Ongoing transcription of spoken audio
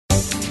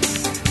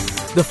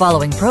The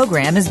following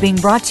program is being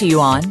brought to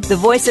you on the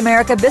Voice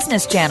America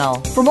Business Channel.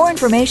 For more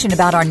information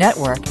about our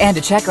network and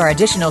to check our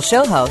additional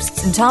show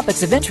hosts and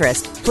topics of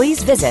interest,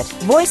 please visit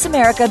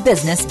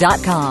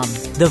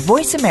voiceamericabusiness.com. The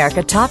Voice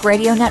America Talk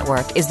Radio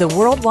Network is the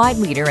worldwide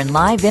leader in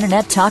live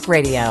Internet talk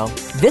radio.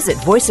 Visit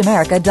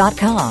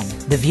voiceamerica.com.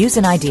 The views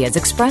and ideas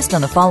expressed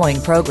on the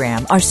following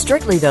program are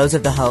strictly those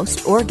of the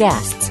host or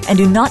guests and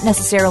do not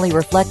necessarily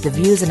reflect the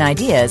views and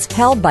ideas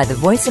held by the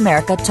Voice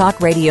America Talk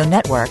Radio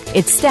Network,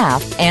 its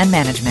staff, and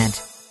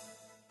management.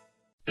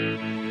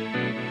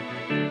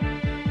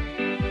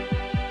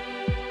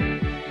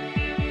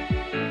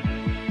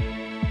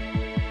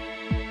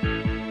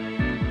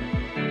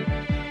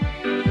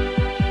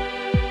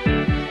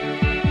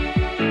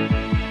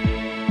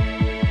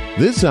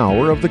 This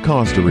hour of the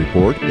Costa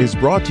Report is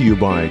brought to you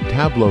by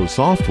Tableau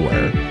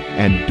Software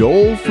and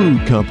Dole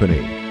Food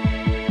Company.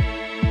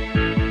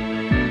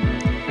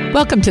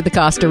 Welcome to the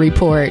Costa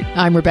Report.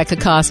 I'm Rebecca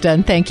Costa,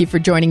 and thank you for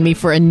joining me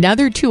for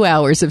another 2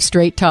 hours of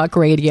Straight Talk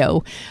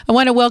Radio. I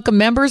want to welcome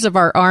members of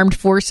our armed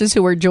forces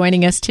who are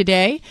joining us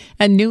today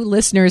and new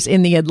listeners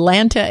in the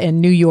Atlanta and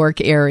New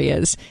York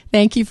areas.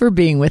 Thank you for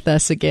being with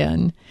us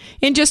again.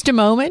 In just a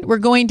moment, we're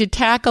going to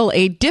tackle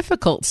a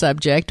difficult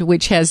subject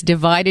which has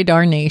divided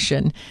our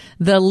nation,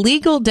 the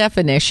legal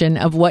definition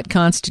of what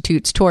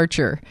constitutes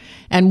torture,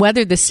 and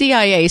whether the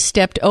CIA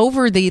stepped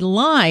over the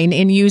line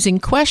in using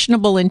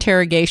questionable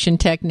interrogation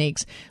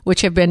techniques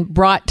which have been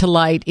brought to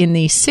light in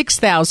the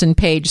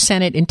 6,000-page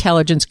Senate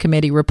Intelligence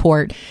Committee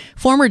report.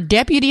 Former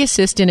Deputy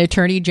Assistant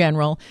Attorney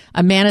General,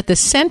 a man at the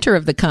center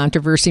of the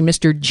controversy,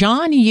 Mr.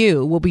 John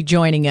Yoo, will be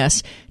joining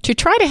us to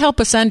try to help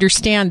us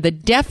understand the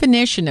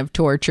definition of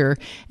torture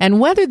and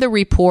whether the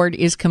report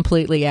is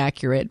completely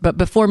accurate. But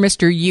before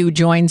Mr. Yoo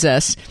joins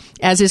us,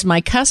 as is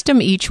my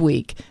custom each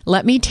week,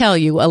 let me tell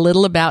you a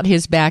little about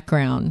his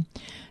background.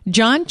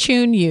 John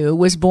Chun Yoo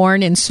was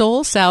born in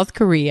Seoul, South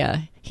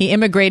Korea. He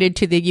immigrated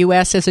to the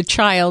U.S. as a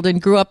child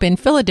and grew up in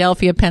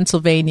Philadelphia,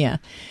 Pennsylvania.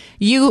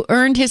 Yoo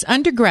earned his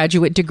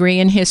undergraduate degree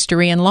in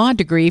history and law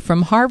degree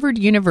from Harvard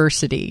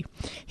University.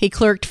 He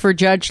clerked for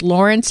Judge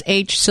Lawrence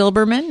H.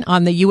 Silberman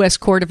on the U.S.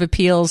 Court of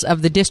Appeals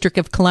of the District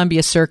of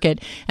Columbia Circuit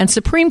and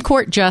Supreme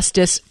Court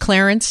Justice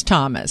Clarence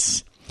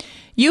Thomas.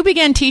 Yoo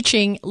began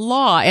teaching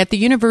law at the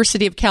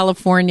University of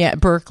California at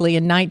Berkeley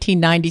in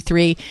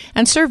 1993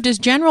 and served as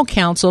general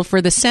counsel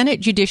for the Senate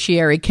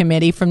Judiciary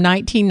Committee from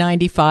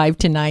 1995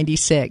 to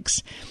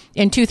 96.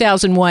 In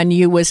 2001,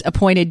 Yoo was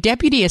appointed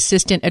Deputy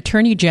Assistant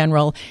Attorney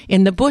General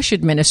in the Bush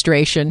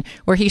administration,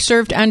 where he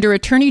served under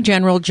Attorney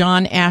General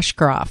John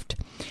Ashcroft.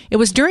 It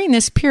was during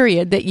this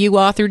period that Yoo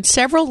authored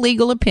several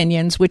legal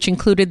opinions, which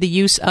included the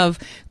use of,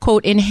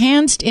 quote,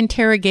 enhanced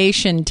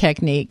interrogation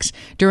techniques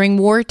during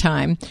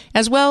wartime,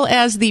 as well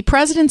as the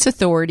president's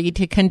authority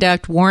to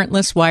conduct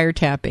warrantless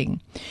wiretapping.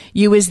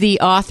 Yoo is the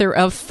author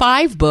of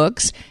 5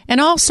 books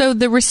and also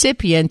the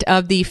recipient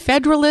of the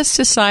Federalist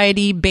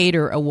Society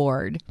Bader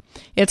Award.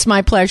 It's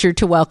my pleasure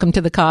to welcome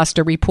to the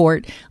Costa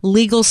Report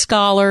legal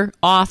scholar,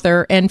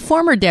 author, and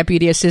former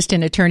Deputy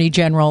Assistant Attorney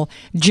General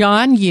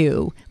John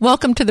Yoo.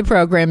 Welcome to the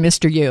program,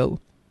 Mr. Yoo.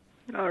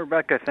 Oh,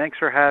 Rebecca, thanks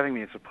for having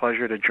me. It's a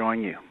pleasure to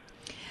join you.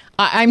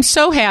 I'm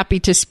so happy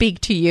to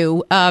speak to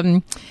you.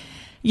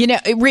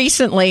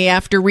 Recently,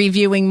 after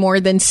reviewing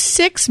more than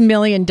 6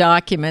 million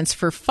documents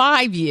for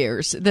 5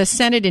 years, the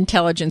Senate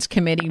Intelligence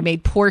Committee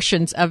made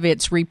portions of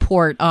its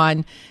report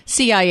on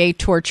CIA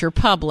torture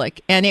public,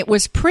 and it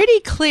was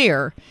pretty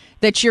clear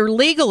that your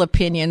legal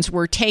opinions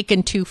were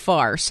taken too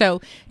far.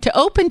 So, to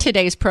open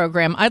today's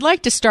program, I'd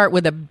like to start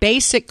with a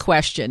basic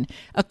question.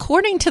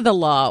 According to the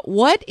law,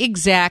 what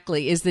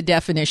exactly is the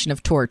definition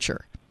of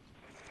torture?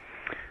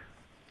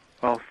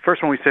 Well,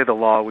 first, when we say the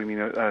law, we mean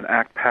an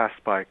act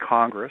passed by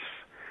Congress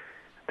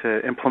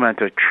to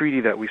implement a treaty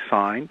that we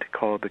signed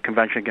called the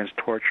Convention Against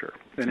Torture.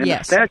 And in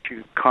the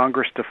statute,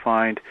 Congress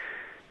defined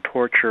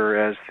torture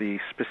as the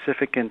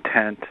specific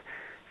intent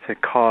to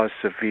cause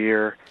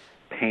severe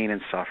pain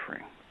and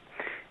suffering.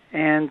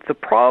 And the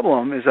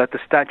problem is that the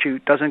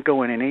statute doesn't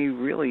go in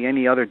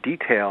any other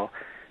detail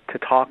to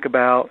talk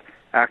about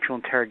actual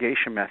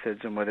interrogation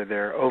methods and whether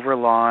they're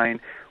overline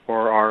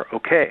or are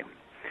okay.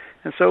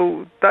 And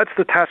so that's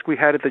the task we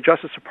had at the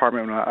Justice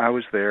Department when I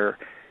was there.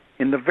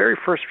 In the very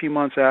first few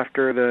months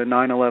after the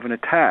 9/11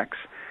 attacks,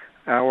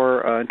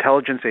 our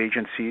intelligence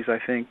agencies, I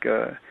think,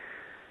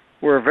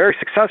 were very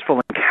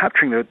successful in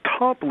capturing the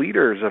top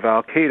leaders of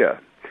Al-Qaeda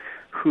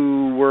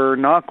who were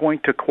not going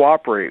to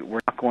cooperate,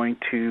 were not going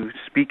to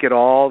speak at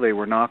all, they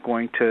were not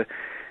going to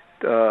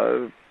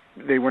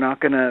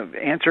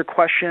answer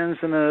questions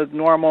in a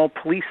normal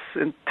police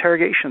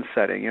interrogation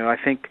setting. I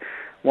think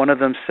one of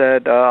them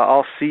said,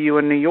 "I'll see you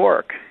in New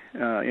York." They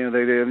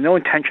have no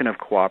intention of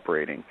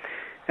cooperating.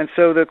 And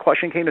so the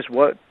question came is,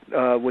 what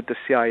would the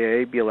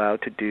CIA be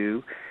allowed to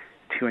do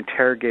to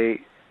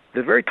interrogate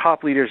the very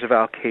top leaders of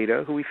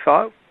Al-Qaeda, who we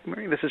thought,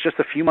 this is just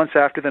a few months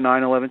after the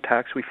 9/11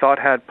 attacks, we thought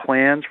had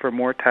plans for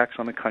more attacks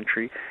on the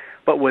country,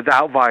 but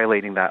without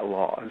violating that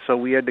law. And so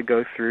we had to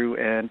go through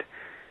and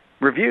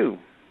review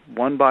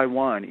one by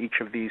one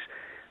each of these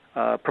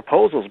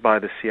proposals by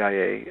the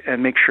CIA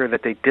and make sure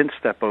that they didn't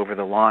step over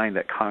the line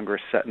that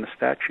Congress set in the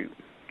statute.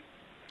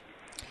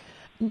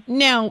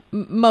 Now,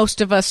 most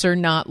of us are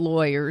not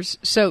lawyers,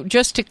 so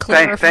just to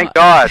clarify... Thank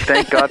God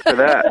for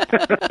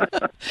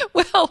that.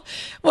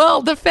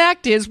 Well, the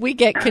fact is we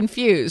get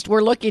confused.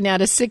 We're looking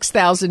at a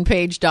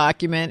 6,000-page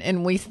document,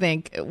 and we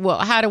think, well,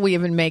 how do we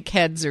even make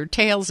heads or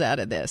tails out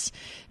of this?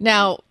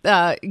 Now,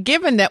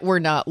 given that we're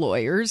not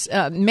lawyers,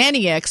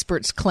 many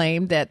experts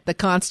claim that the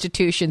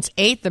Constitution's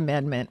Eighth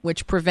Amendment,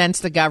 which prevents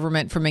the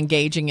government from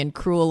engaging in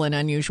cruel and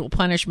unusual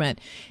punishment,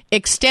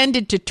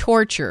 extended to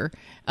torture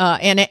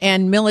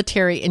and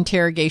military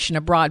interrogation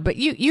abroad. But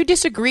you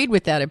disagreed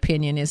with that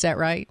opinion, is that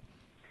right?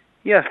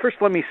 Yeah, first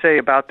let me say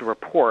about the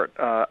report.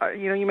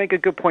 You make a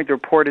good point. The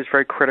report is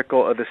very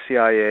critical of the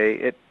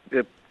CIA.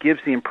 It gives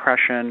the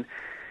impression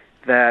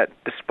that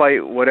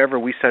despite whatever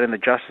we said in the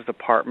Justice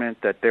Department,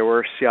 that there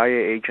were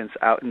CIA agents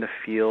out in the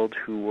field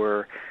who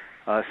were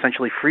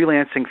essentially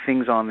freelancing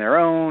things on their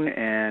own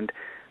and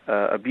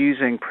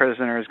abusing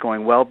prisoners,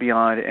 going well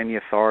beyond any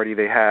authority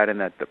they had, and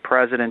that the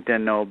president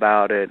didn't know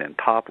about it and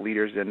top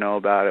leaders didn't know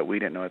about it. We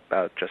didn't know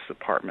about it, Justice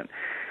Department.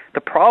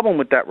 The problem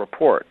with that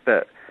report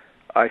that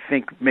I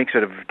think makes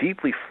it a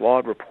deeply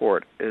flawed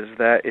report is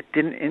that it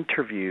didn't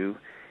interview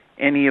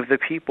any of the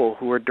people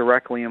who were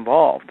directly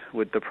involved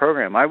with the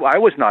program. I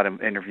was not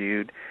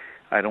interviewed.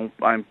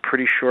 I'm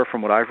pretty sure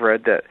from what I've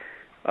read that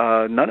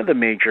none of the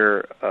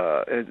major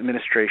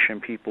administration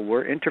people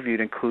were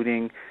interviewed,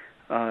 including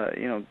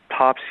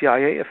top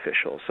CIA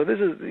officials. So this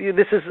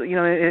is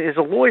as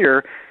a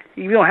lawyer,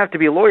 you don't have to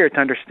be a lawyer to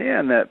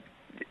understand that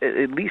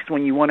at least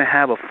when you want to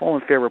have a full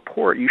and fair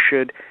report, you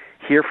should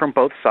hear from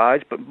both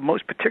sides, but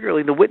most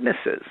particularly the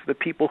witnesses, the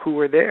people who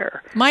were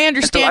there. My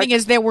understanding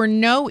is there were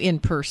no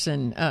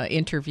in-person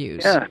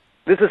interviews. Yeah,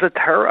 this is a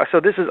terror. So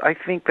I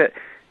think that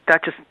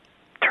just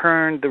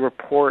turned the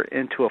report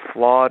into a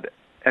flawed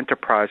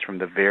enterprise from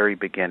the very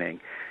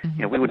beginning.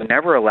 Mm-hmm. We would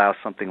never allow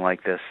something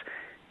like this,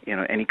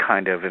 any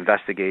kind of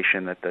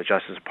investigation that the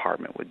Justice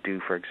Department would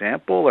do, for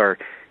example, or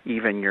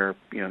even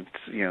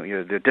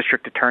the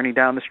district attorney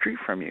down the street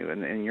from you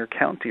in your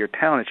county or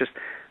town. It's just,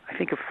 I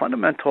think, a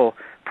fundamental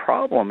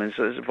problem is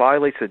it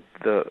violates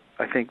the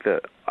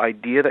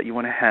idea that you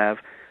want to have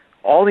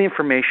all the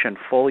information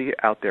fully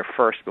out there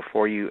first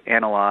before you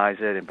analyze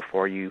it and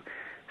before you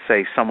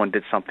say someone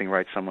did something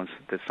right, someone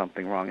did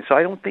something wrong. And so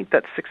I don't think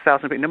that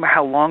 6,000 pages, no matter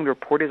how long the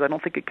report is, I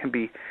don't think it can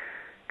be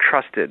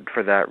trusted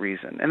for that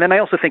reason. And then I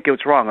also think it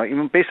was wrong.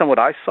 Even based on what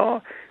I saw,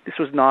 this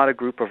was not a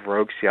group of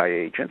rogue CIA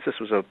agents. This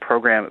was a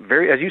program,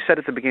 very, as you said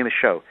at the beginning of the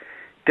show,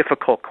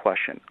 difficult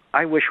question.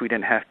 I wish we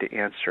didn't have to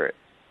answer it.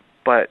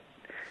 But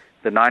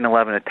the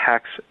 9/11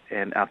 attacks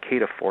and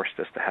Al-Qaeda forced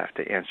us to have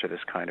to answer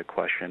this kind of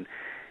question.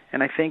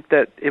 And I think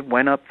that it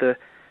went up the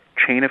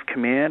chain of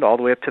command all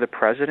the way up to the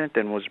president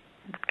and was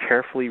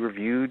carefully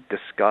reviewed,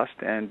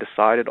 discussed, and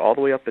decided all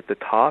the way up at the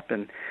top.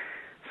 And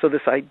so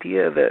this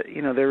idea that,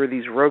 there were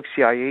these rogue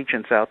CIA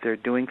agents out there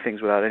doing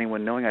things without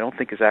anyone knowing, I don't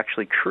think is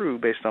actually true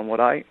based on what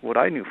I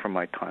knew from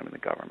my time in the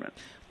government.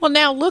 Well,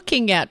 now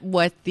looking at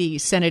what the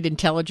Senate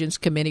Intelligence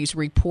Committee's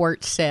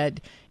report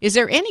said, is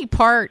there any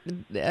part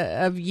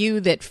of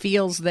you that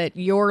feels that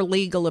your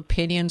legal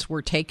opinions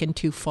were taken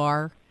too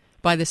far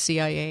by the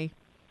CIA?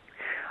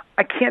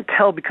 I can't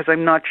tell because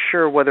I'm not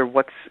sure whether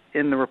what's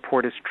in the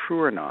report is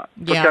true or not.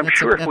 Yeah, I'm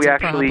sure if we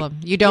actually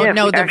problem. You don't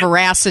know the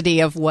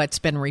veracity of what's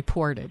been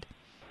reported.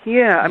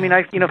 Yeah, I mean,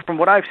 from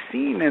what I've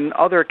seen in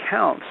other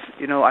accounts,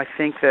 I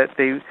think that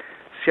the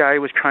CIA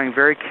was trying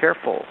very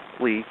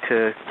carefully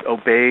to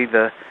obey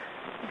the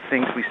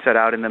things we set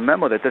out in the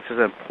memo. That this is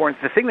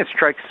important. The thing that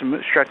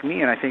struck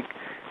me, and I think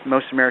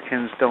most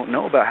Americans don't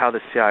know about how the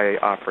CIA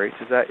operates,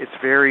 is that it's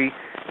very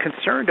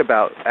concerned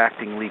about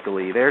acting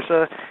legally.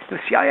 The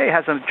CIA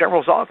has a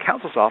General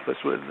Counsel's office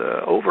with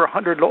over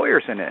 100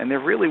 lawyers in it, and they're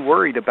really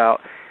worried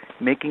about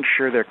making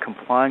sure they're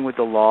complying with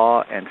the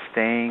law and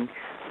staying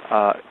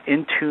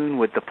in tune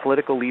with the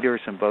political leaders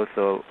in both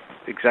the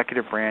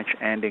executive branch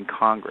and in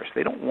Congress.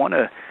 They don't want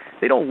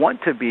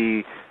to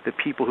be the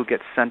people who get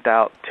sent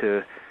out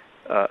to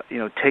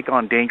take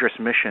on dangerous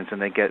missions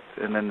and then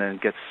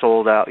get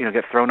sold out,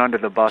 get thrown under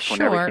the bus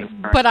when everything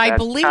turns. But I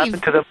believe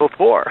happened to them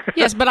before.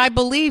 Yes, but I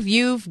believe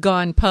you've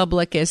gone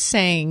public as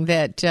saying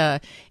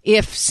that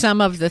if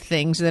some of the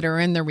things that are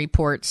in the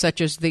report,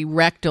 such as the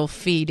rectal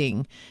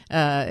feeding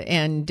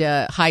and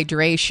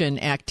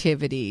hydration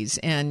activities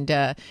and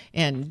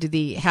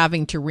the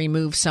having to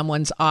remove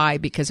someone's eye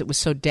because it was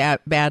so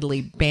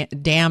badly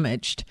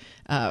damaged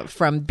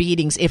from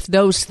beatings, if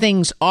those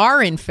things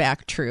are in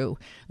fact true,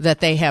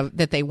 that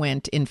they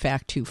went in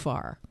fact too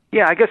far.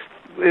 Yeah, I guess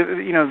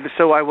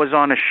so I was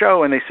on a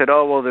show and they said,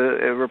 oh well,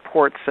 the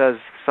report says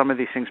some of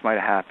these things might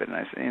have happened,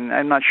 and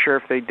I'm not sure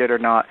if they did or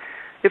not.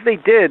 If they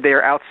did,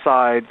 they're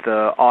outside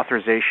the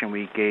authorization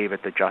we gave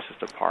at the Justice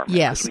Department.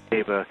 Yes,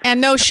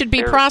 and those should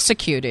be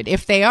prosecuted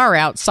if they are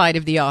outside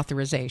of the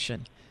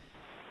authorization.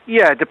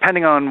 Yeah,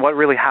 depending on what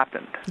really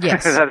happened.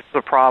 Yes. That's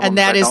the problem. And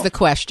that is the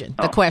question.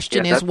 The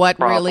question is what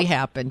really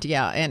happened.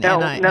 Yeah, and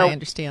I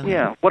understand that.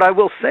 Yeah. What I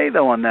will say,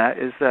 though, on that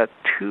is that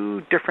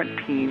two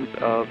different teams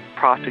of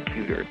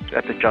prosecutors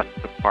at the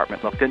Justice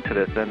Department looked into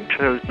this and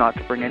chose not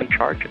to bring any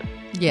charges.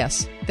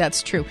 Yes,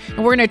 that's true.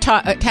 And we're going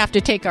to have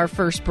to take our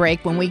first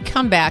break. When we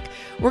come back,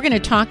 we're going to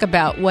talk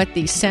about what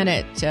the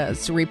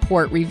Senate's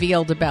report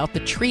revealed about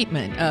the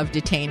treatment of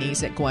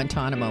detainees at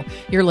Guantanamo.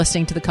 You're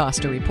listening to the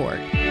Costa Report.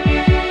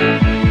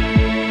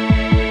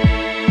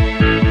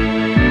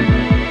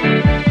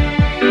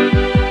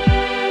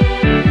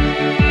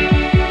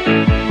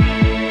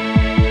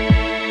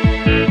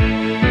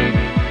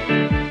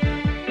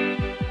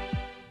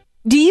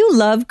 Do you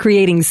love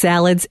creating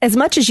salads as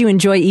much as you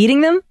enjoy eating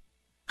them?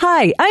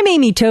 Hi, I'm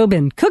Amy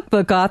Tobin,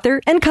 cookbook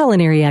author and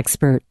culinary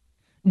expert.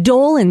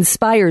 Dole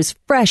inspires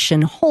fresh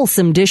and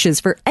wholesome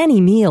dishes for any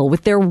meal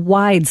with their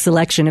wide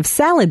selection of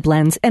salad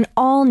blends and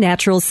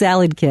all-natural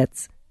salad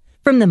kits.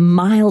 From the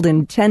mild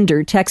and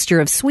tender texture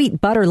of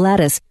sweet butter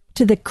lettuce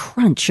to the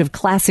crunch of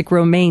classic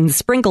romaine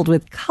sprinkled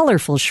with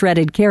colorful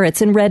shredded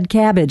carrots and red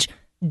cabbage,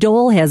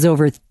 Dole has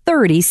over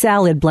 30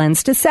 salad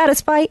blends to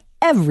satisfy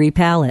every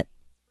palate.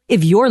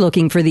 If you're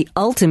looking for the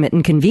ultimate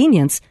in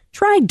convenience,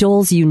 try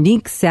Dole's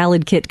unique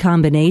salad kit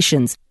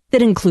combinations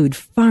that include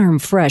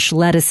farm-fresh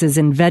lettuces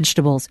and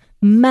vegetables,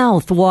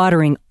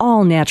 mouth-watering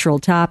all-natural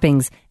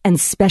toppings, and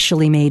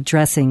specially made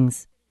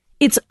dressings.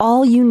 It's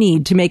all you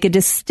need to make a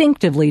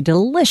distinctively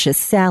delicious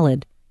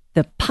salad.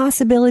 The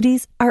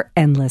possibilities are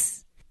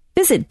endless.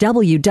 Visit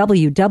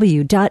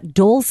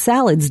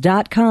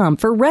www.dolesalads.com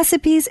for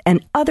recipes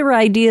and other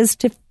ideas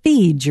to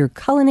feed your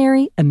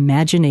culinary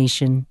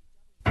imagination.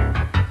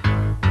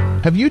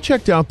 Have you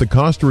checked out the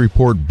Costa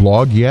Report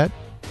blog yet?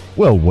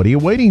 Well, what are you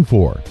waiting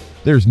for?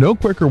 There's no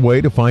quicker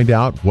way to find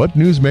out what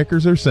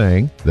newsmakers are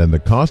saying than the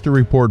Costa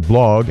Report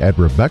blog at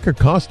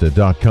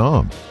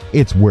RebeccaCosta.com.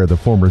 It's where the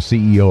former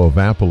CEO of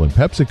Apple and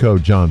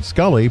PepsiCo, John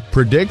Scully,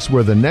 predicts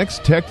where the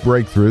next tech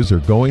breakthroughs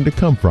are going to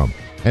come from.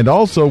 And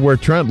also where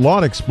Trent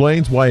Lott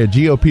explains why a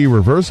GOP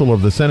reversal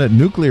of the Senate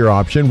nuclear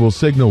option will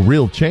signal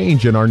real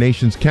change in our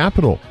nation's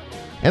capital.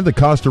 And the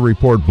Costa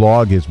Report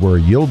blog is where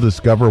you'll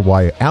discover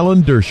why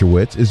Alan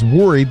Dershowitz is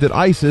worried that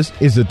ISIS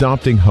is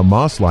adopting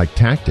Hamas-like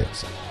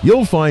tactics.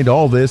 You'll find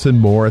all this and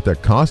more at the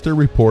Costa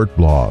Report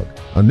blog.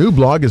 A new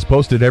blog is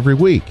posted every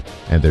week,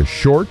 and they're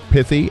short,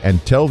 pithy,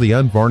 and tell the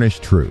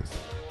unvarnished truth.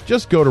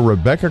 Just go to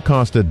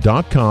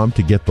RebeccaCosta.com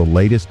to get the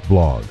latest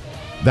blog.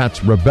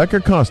 That's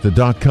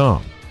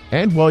RebeccaCosta.com.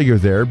 And while you're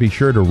there, be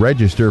sure to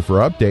register for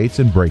updates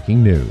and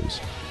breaking news.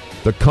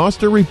 The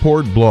Costa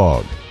Report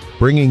blog,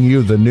 bringing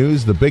you the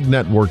news the big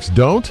networks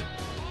don't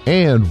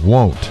and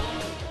won't.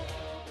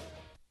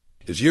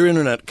 Is your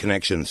internet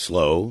connection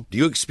slow? Do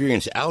you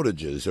experience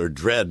outages or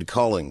dread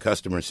calling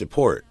customer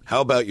support?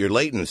 How about your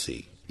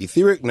latency?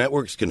 Etheric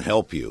Networks can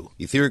help you.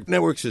 Etheric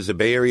Networks is the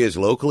Bay Area's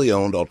locally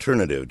owned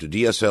alternative to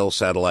DSL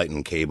satellite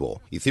and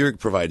cable. Etheric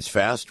provides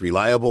fast,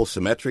 reliable,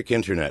 symmetric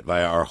internet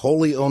via our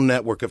wholly owned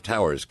network of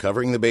towers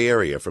covering the Bay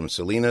Area from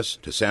Salinas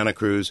to Santa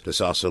Cruz to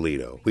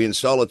Sausalito. We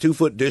install a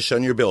 2-foot dish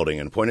on your building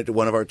and point it to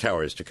one of our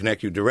towers to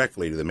connect you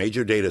directly to the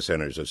major data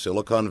centers of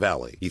Silicon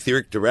Valley.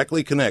 Etheric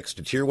directly connects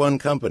to Tier 1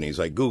 companies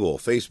like Google,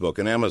 Facebook,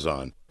 and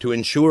Amazon to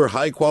ensure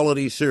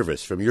high-quality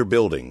service from your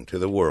building to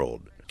the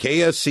world.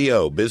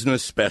 KSCO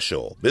Business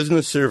Special.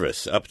 Business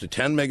service up to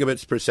 10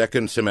 megabits per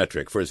second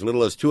symmetric for as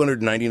little as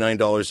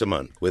 $299 a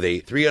month with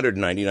a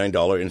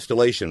 $399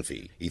 installation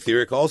fee.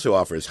 Etheric also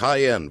offers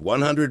high-end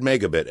 100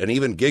 megabit and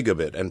even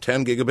gigabit and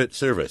 10 gigabit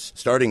service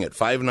starting at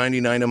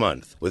 $599 a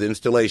month with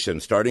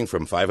installation starting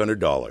from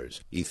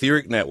 $500.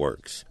 Etheric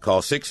Networks.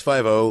 Call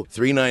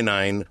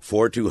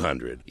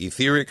 650-399-4200.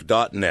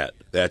 Etheric.net.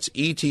 That's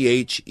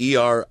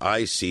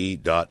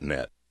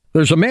ETHERIC.net.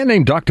 There's a man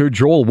named Dr.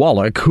 Joel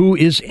Wallach who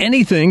is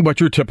anything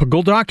but your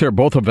typical doctor,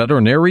 both a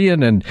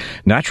veterinarian and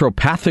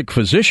naturopathic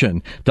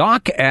physician.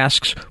 Doc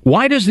asks,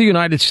 why does the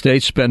United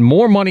States spend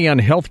more money on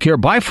health care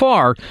by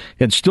far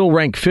and still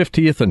rank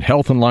 50th in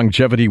health and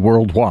longevity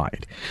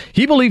worldwide?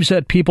 He believes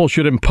that people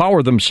should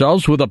empower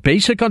themselves with a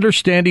basic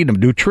understanding of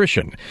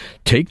nutrition,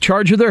 take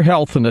charge of their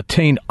health, and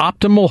attain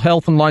optimal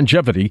health and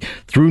longevity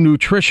through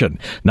nutrition,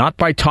 not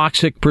by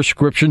toxic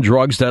prescription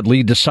drugs that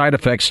lead to side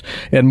effects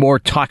and more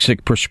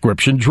toxic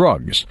prescription drugs.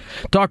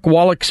 Doc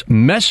Wallach's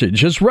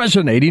message is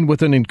resonating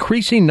with an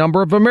increasing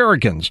number of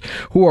Americans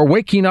who are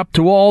waking up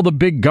to all the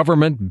big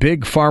government,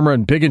 big pharma,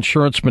 and big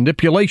insurance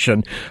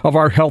manipulation of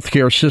our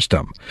healthcare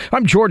system.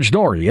 I'm George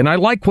Norrie, and I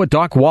like what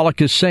Doc Wallach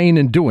is saying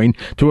and doing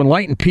to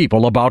enlighten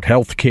people about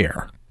health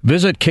care.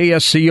 Visit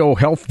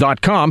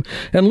KSCOHealth.com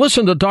and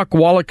listen to Doc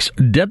Wallach's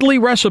Deadly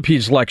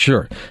Recipes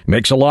lecture.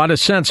 Makes a lot of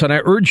sense, and I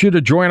urge you to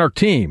join our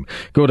team.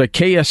 Go to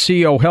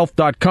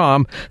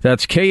KSCOHealth.com.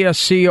 That's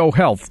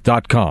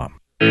KSCOHealth.com.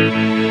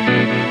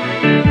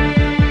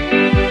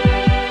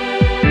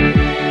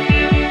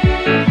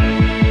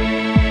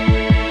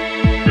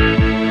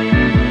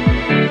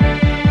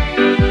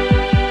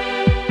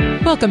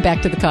 Welcome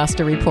back to the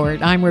Costa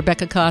Report. I'm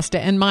Rebecca Costa,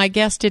 and my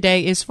guest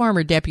today is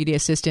former Deputy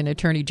Assistant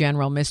Attorney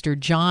General, Mr.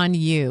 John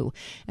Yoo.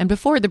 And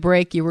before the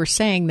break, you were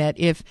saying that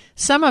if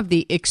some of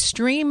the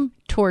extreme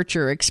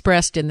torture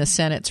expressed in the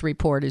Senate's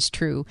report is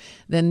true,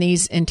 then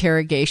these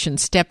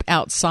interrogations step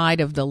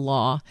outside of the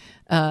law,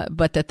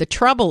 but that the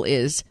trouble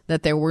is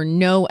that there were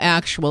no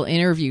actual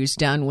interviews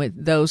done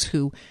with those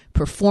who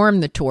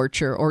performed the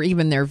torture or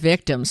even their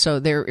victims. So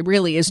there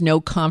really is no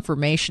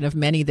confirmation of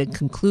many of the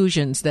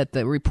conclusions that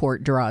the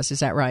report draws. Is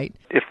that right?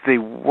 If they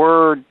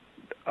were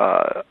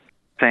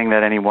saying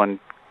that anyone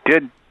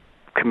did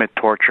commit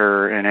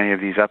torture in any of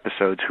these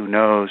episodes, who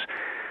knows?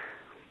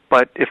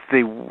 But if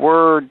they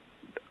were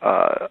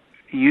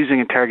using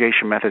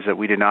interrogation methods that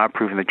we did not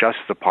approve in the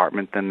Justice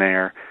Department, then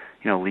they're,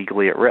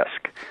 legally at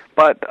risk.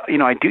 But,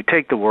 I do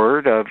take the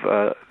word of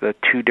the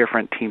two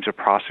different teams of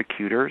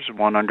prosecutors,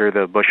 one under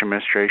the Bush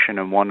administration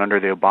and one under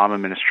the Obama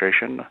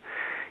administration,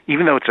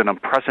 even though it's an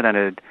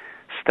unprecedented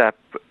step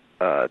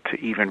to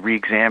even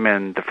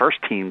re-examine the first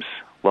team's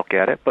look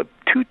at it, but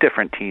two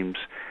different teams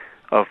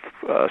of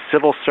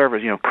civil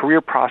service,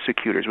 career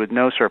prosecutors with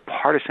no sort of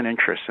partisan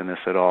interest in this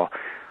at all,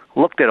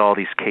 looked at all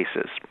these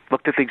cases,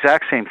 looked at the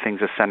exact same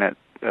things the Senate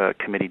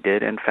committee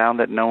did, and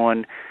found that no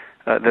one,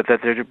 that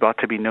there ought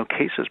to be no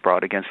cases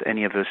brought against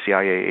any of those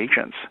CIA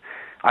agents.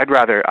 I'd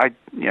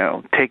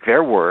take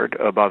their word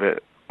above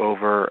it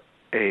over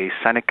a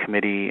Senate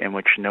committee in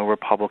which no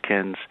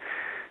Republicans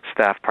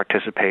staff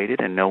participated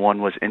and no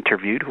one was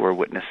interviewed who were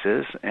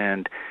witnesses,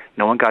 and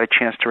no one got a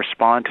chance to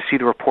respond, to see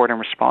the report and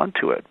respond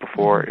to it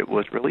before it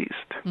was released.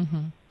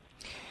 Mm-hmm.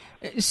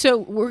 So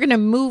we're going to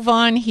move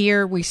on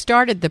here. We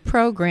started the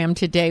program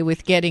today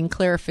with getting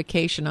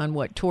clarification on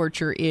what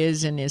torture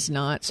is and is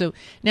not. So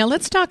now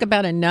let's talk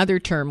about another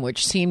term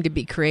which seemed to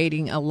be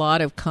creating a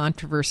lot of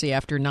controversy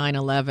after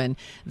 9/11,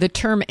 the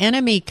term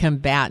enemy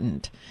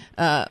combatant.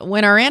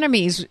 When our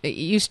enemies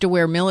used to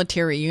wear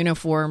military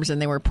uniforms and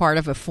they were part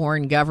of a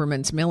foreign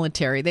government's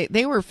military,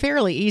 they were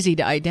fairly easy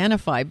to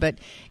identify, but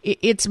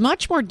it's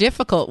much more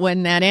difficult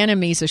when that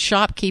enemy's a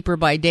shopkeeper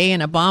by day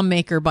and a bomb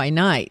maker by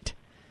night.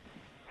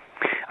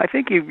 I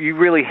think you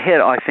really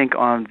hit,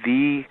 on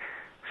the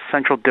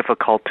central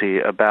difficulty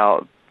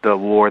about the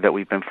war that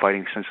we've been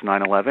fighting since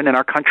 9/11. And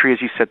our country,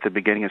 as you said at the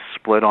beginning, is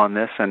split on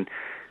this, and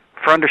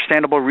for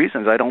understandable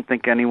reasons. I don't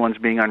think anyone's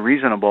being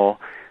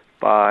unreasonable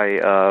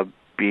by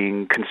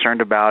being concerned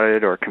about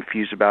it or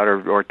confused about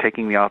it or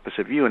taking the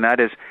opposite view, and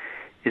that is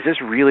this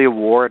really a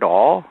war at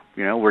all?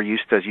 We're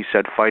used to, as you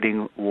said,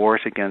 fighting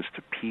wars against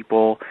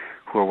people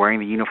who are wearing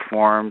the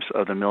uniforms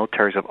of the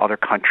militaries of other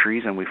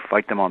countries, and we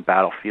fight them on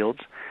battlefields.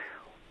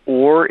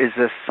 Or is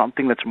this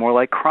something that's more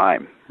like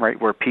crime, right,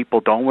 where people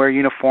don't wear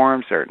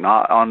uniforms, they're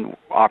not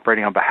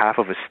operating on behalf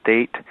of a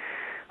state?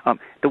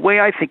 The way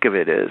I think of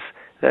it is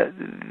that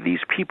these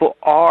people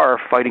are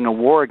fighting a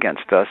war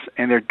against us,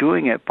 and they're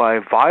doing it by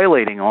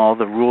violating all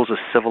the rules of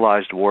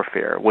civilized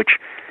warfare, which,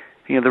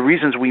 the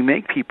reasons we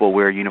make people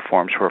wear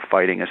uniforms who are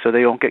fighting is so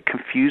they don't get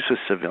confused with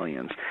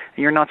civilians.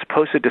 And you're not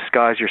supposed to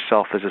disguise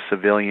yourself as a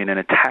civilian and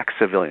attack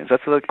civilians.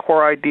 That's the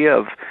core idea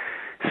of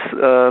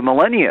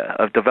millennia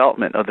of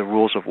development of the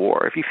rules of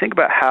war. If you think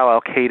about how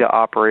Al-Qaeda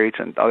operates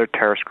and other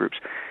terrorist groups,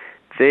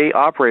 they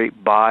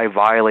operate by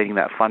violating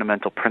that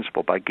fundamental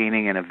principle, by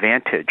gaining an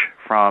advantage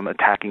from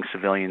attacking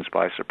civilians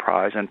by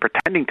surprise and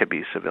pretending to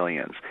be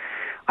civilians.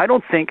 I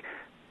don't think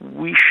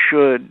we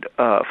should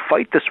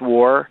fight this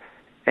war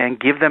and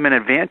give them an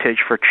advantage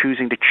for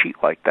choosing to cheat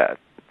like that.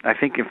 I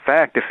think, in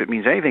fact, if it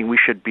means anything, we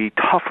should be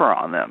tougher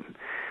on them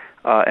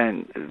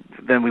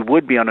than we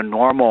would be on a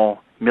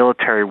normal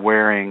military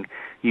wearing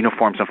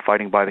uniforms and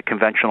fighting by the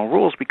conventional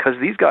rules, because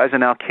these guys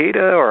in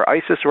Al-Qaeda or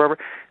ISIS or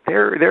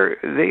whatever,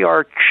 they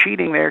are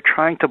cheating. They're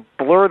trying to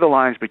blur the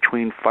lines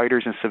between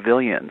fighters and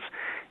civilians,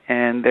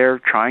 and they're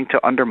trying to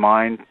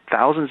undermine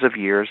thousands of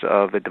years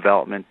of the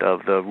development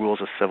of the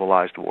rules of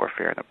civilized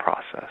warfare in the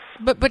process.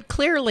 But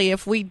clearly,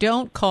 if we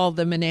don't call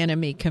them an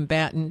enemy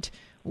combatant,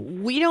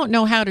 we don't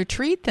know how to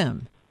treat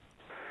them.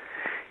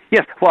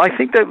 Yes, well, I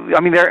think that,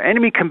 there are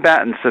enemy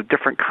combatants of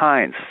different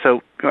kinds.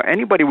 So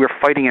anybody we're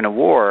fighting in a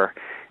war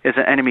is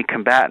an enemy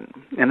combatant.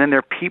 And then there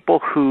are people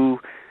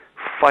who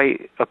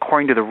fight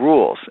according to the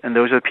rules, and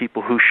those are the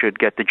people who should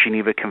get the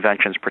Geneva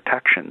Convention's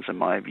protections, in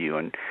my view.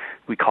 And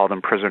we call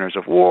them prisoners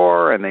of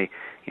war, and they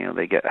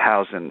get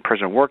housed in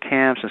prison work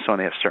camps and so on.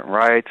 They have certain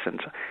rights.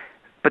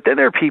 But then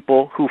there are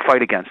people who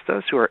fight against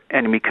us who are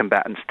enemy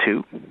combatants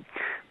too,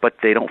 but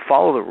they don't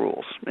follow the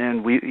rules.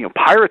 And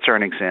pirates are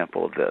an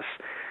example of this.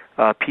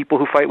 People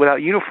who fight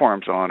without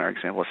uniforms on are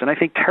examples, and I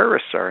think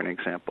terrorists are an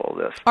example of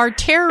this. Are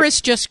terrorists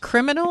just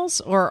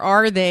criminals, or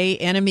are they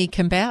enemy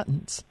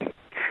combatants?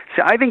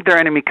 See, I think they're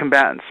enemy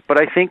combatants, but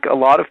I think a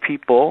lot of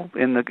people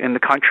in the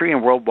country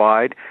and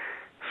worldwide,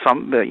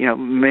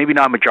 maybe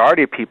not a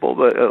majority of people,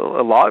 but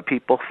a lot of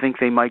people think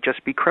they might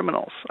just be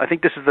criminals. I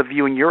think this is the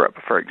view in Europe,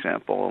 for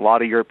example. A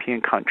lot of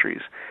European countries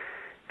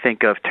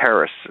think of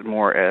terrorists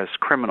more as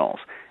criminals,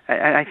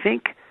 and I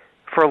think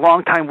for a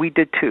long time we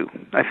did too.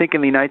 I think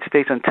in the United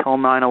States until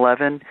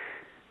 9/11,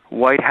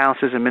 White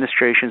Houses,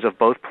 administrations of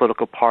both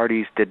political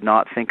parties did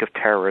not think of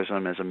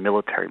terrorism as a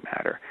military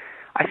matter.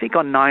 I think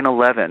on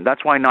 9/11,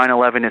 that's why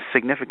 9/11 is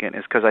significant,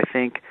 is because I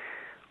think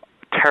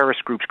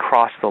terrorist groups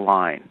crossed the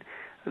line.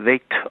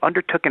 They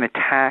undertook an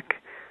attack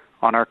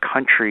on our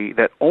country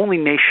that only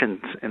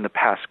nations in the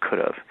past could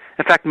have.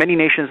 In fact, many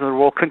nations in the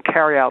world couldn't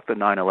carry out the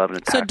 9/11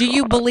 attack. So do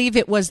you believe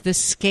it was the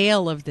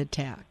scale of the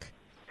attack?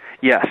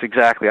 Yes,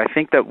 exactly. I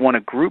think that when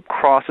a group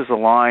crosses a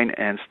line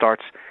and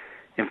starts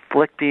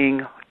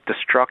inflicting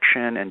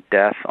destruction and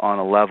death on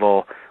a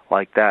level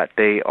like that,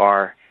 they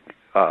are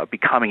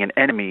becoming an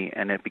enemy,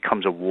 and it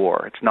becomes a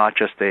war. It's not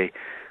just a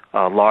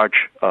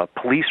large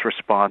police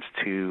response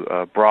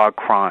to broad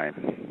crime.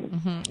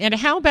 Mm-hmm. And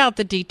how about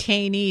the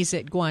detainees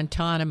at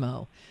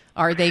Guantanamo?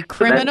 Are they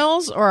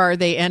criminals or are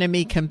they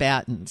enemy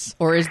combatants,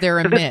 or is there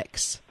a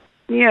mix?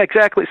 Yeah,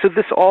 exactly. So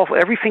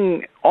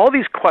all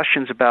these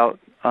questions about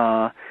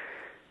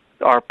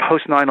our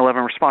post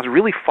 9/11 response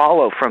really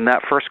follow from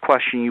that first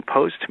question you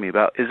posed to me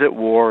about, is it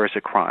war or is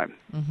it crime?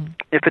 Mm-hmm.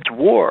 If it's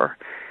war,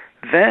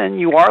 then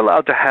you are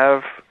allowed to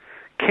have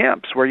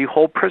camps where you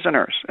hold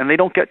prisoners, and they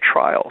don't get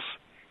trials,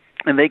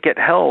 and they get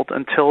held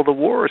until the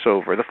war is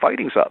over, the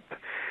fighting's up.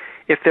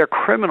 If they're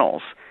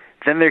criminals,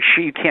 then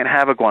you can't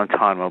have a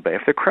Guantanamo Bay.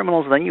 If they're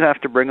criminals, then you have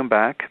to bring them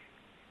back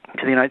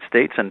to the United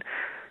States and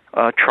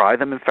try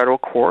them in federal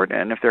court,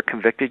 and if they're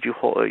convicted, you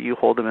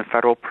hold them in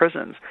federal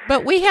prisons.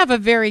 But we have a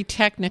very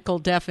technical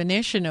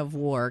definition of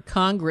war.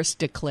 Congress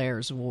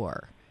declares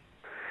war.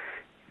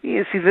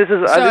 You see, this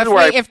is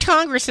if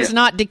Congress has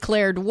not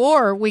declared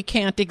war, we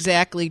can't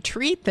exactly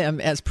treat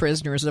them as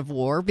prisoners of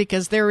war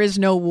because there is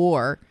no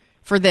war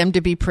for them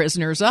to be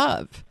prisoners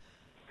of.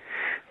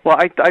 Well,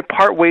 I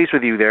part ways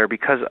with you there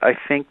because I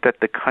think that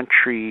the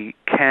country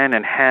can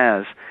and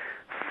has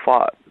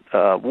fought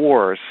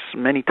wars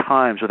many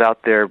times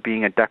without there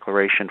being a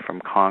declaration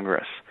from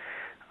Congress.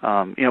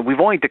 We've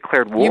only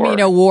declared war. You mean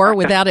a war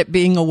without it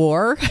being a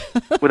war?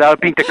 Without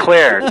it being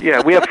declared.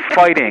 Yeah, we have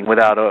fighting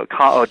without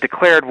a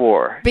declared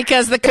war.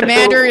 Because the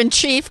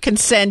commander-in-chief can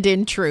send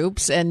in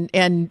troops and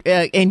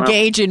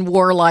engage in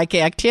warlike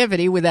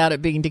activity without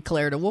it being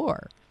declared a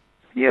war.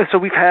 Yeah, so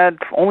we've had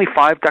only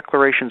 5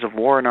 declarations of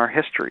war in our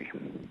history,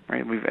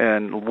 right?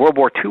 And World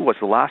War II was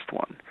the last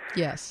one.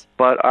 Yes.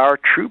 But our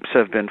troops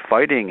have been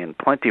fighting in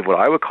plenty of what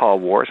I would call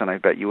wars, and I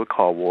bet you would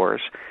call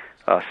wars,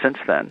 since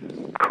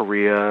then.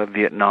 Korea,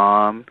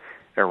 Vietnam,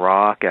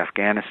 Iraq,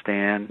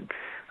 Afghanistan.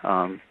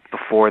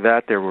 Before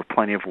that, there were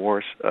plenty of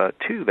wars,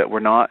 too,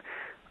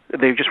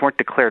 they just weren't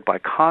declared by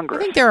Congress.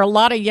 I think there are a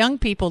lot of young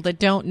people that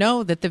don't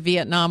know that the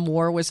Vietnam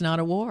War was not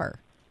a war.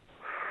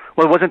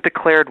 Well, it wasn't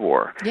declared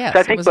war. Yes,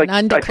 it was an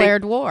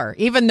undeclared war,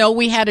 even though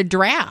we had a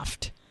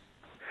draft.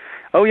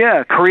 Oh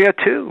yeah, Korea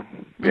too.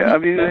 Yeah,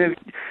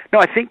 Mm-hmm.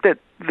 I think that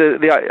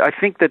I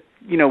think that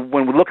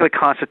when we look at the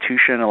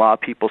Constitution, a lot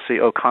of people say,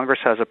 "Oh, Congress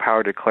has the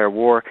power to declare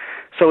war."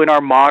 So in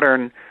our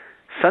modern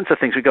sense of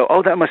things, we go,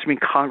 "Oh, that must mean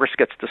Congress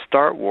gets to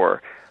start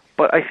war."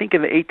 But I think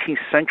in the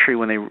 18th century,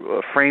 when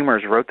the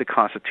framers wrote the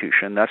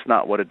Constitution, that's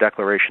not what a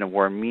declaration of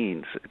war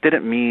means. It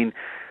didn't mean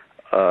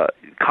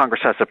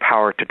Congress has the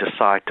power to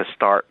decide to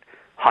start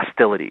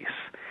hostilities.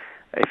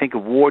 I think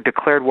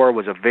declared war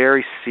was a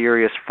very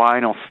serious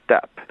final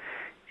step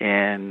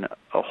in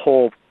a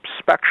whole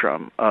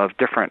spectrum of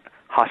different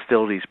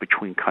hostilities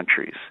between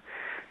countries.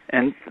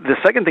 And the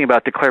second thing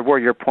about declared war,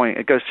 your point,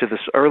 it goes to this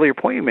earlier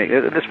point you made.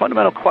 This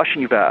fundamental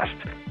question you've asked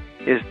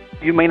is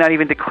you may not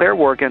even declare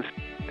war against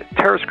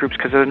terrorist groups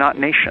because they're not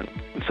nations,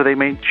 so they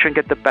shouldn't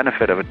get the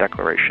benefit of a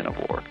declaration of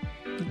war.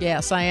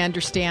 Yes, I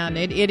understand.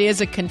 It is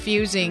a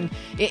confusing...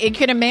 You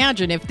can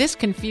imagine if this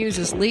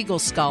confuses legal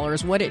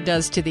scholars, what it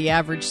does to the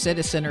average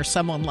citizen or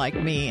someone like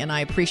me, and I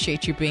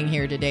appreciate you being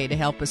here today to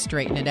help us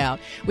straighten it out.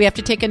 We have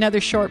to take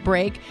another short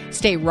break.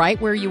 Stay right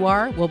where you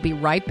are. We'll be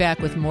right back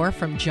with more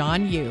from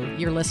John Yoo.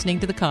 You're listening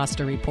to the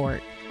Costa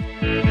Report.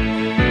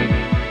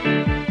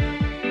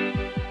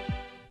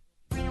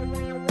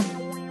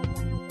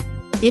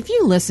 If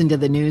you listen to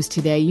the news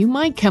today, you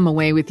might come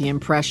away with the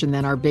impression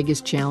that our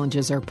biggest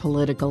challenges are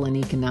political and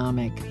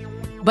economic.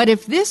 But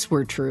if this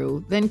were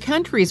true, then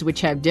countries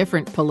which have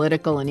different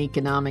political and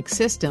economic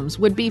systems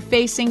would be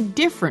facing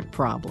different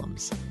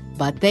problems.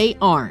 But they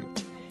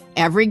aren't.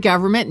 Every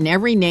government and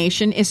every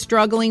nation is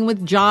struggling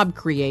with job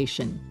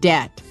creation,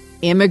 debt,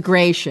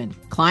 immigration,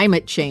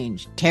 climate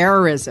change,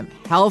 terrorism,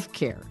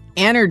 healthcare,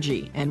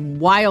 energy, and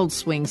wild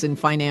swings in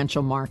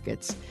financial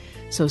markets.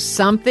 So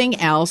something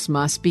else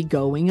must be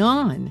going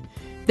on.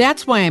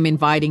 That's why I'm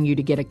inviting you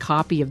to get a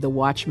copy of The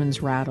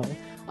Watchman's Rattle,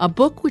 a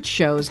book which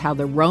shows how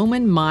the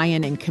Roman,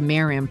 Mayan, and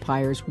Khmer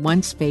empires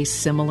once faced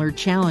similar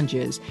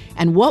challenges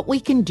and what we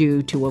can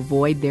do to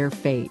avoid their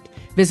fate.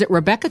 Visit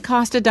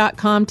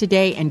RebeccaCosta.com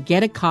today and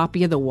get a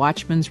copy of The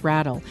Watchman's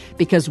Rattle,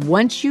 because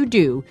once you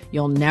do,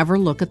 you'll never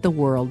look at the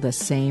world the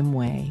same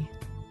way.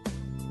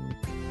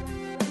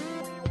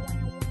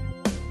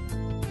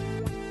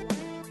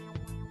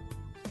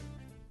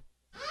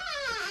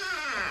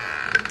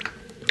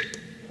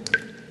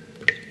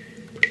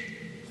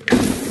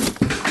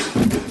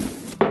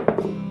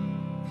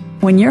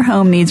 When your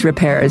home needs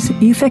repairs,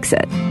 you fix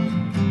it.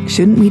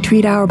 Shouldn't we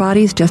treat our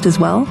bodies just as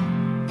well?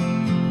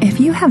 If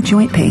you have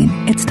joint pain,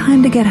 it's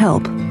time to get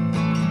help.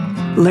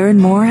 Learn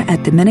more at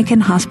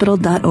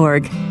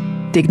DominicanHospital.org.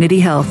 Dignity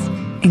Health,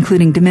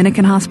 including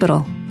Dominican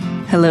Hospital.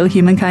 Hello,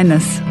 human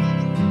kindness.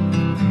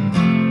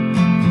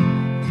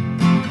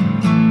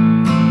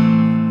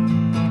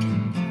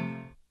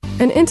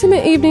 An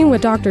intimate evening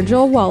with Dr.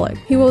 Joel Wallach.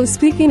 He will be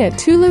speaking at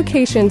 2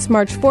 locations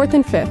March 4th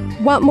and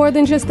 5th. Want more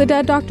than just the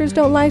Dead Doctors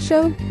Don't Lie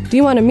show? Do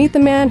you want to meet the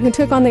man who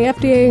took on the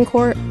FDA in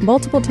court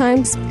multiple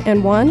times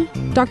and won?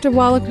 Dr.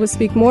 Wallach will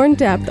speak more in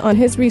depth on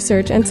his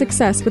research and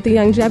success with the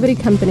Longevity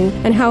Company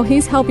and how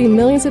he's helping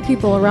millions of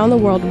people around the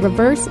world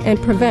reverse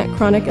and prevent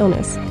chronic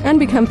illness and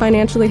become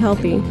financially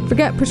healthy.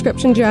 Forget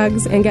prescription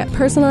drugs and get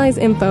personalized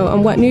info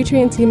on what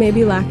nutrients you may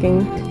be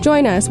lacking.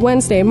 Join us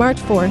Wednesday, March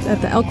 4th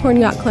at the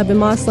Elkhorn Yacht Club in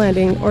Moss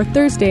Landing or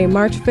Thursday,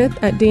 March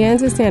 5th at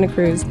Deanne's in Santa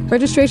Cruz.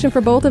 Registration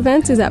for both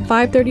events is at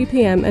 5:30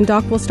 p.m. and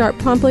doc will start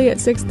promptly at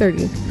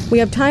 6:30. We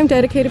have time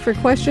dedicated for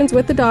questions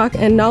with the doc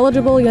and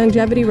knowledgeable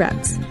longevity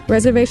reps.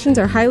 Reservations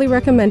are highly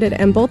recommended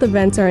and both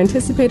events are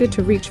anticipated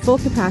to reach full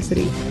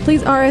capacity.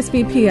 Please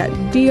RSVP at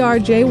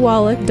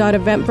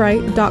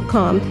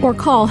drjwallach.eventbrite.com or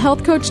call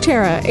Health Coach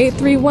Tara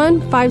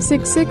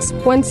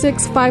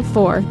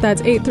 831-566-1654.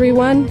 That's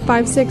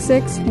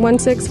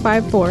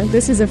 831-566-1654.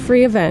 This is a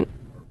free event.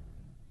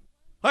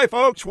 Hi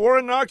folks,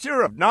 Warren Knox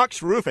here of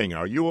Knox Roofing.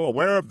 Are you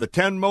aware of the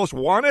 10 most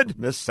wanted?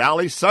 Miss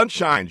Sally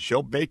Sunshine.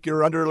 She'll bake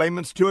your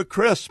underlayments to a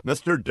crisp.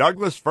 Mr.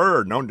 Douglas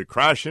Fir, known to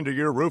crash into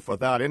your roof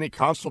without any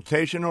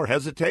consultation or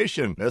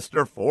hesitation.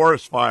 Mr.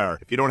 Forest Fire.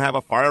 If you don't have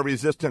a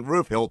fire-resistant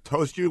roof, he'll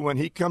toast you when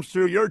he comes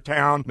through your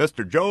town.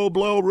 Mr. Joe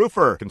Blow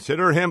Roofer.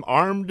 Consider him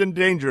armed and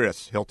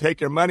dangerous. He'll take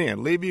your money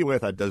and leave you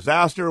with a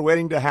disaster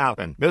waiting to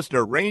happen.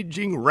 Mr.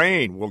 Raging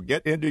Rain will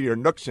get into your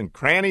nooks and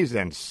crannies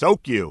and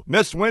soak you.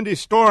 Miss Windy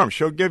Storm.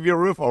 She'll give your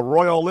roof a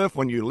royal lift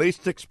when you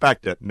least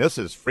expect it.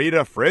 Mrs.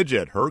 Frida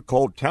Frigid, her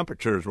cold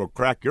temperatures will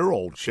crack your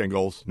old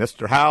shingles.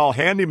 Mr. Hal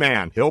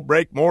Handyman, he'll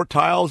break more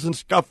tiles and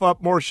scuff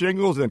up more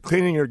shingles than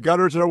cleaning your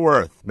gutters are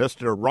worth.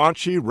 Mr.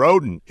 Raunchy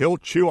Rodent, he'll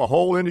chew a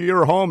hole into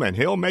your home and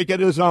he'll make it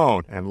his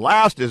own. And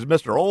last is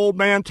Mr. Old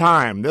Man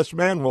Time. This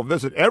man will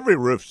visit every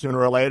roof sooner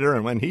or later,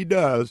 and when he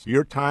does,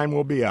 your time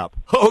will be up.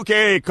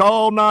 Okay,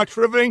 call Knox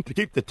Roofing to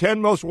keep the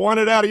 10 most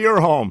wanted out of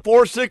your home.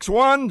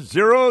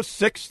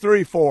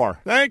 461-0634.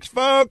 Thanks,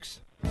 folks.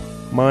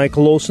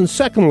 Michael Olson's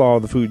second law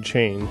of the food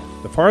chain.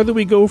 The farther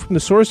we go from the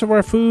source of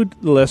our food,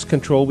 the less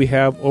control we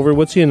have over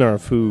what's in our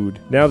food.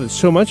 Now that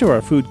so much of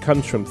our food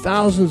comes from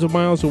thousands of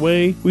miles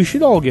away, we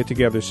should all get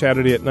together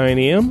Saturday at 9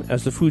 a.m.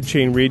 as the Food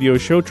Chain Radio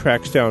Show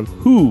tracks down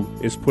who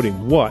is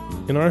putting what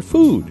in our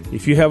food.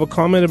 If you have a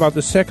comment about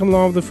the second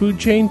law of the food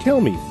chain, tell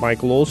me.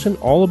 Michael Olson,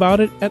 all about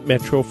it at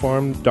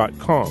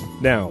metrofarm.com.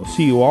 Now,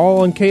 see you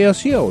all on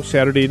KSCO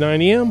Saturday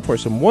 9 a.m. for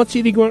some What's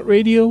Eating What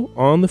Radio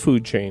on the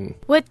food chain.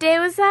 What day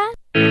was that?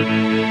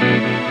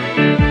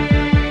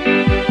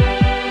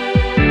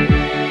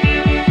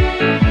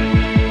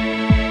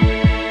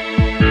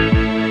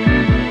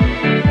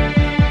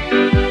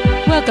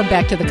 Welcome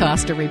back to the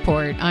Costa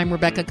Report. I'm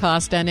Rebecca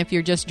Costa, and if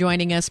you're just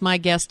joining us, my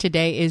guest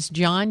today is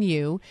John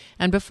Yoo.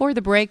 And before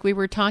the break, we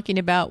were talking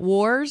about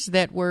wars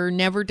that were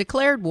never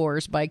declared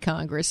wars by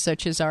Congress,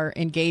 such as our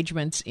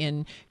engagements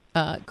in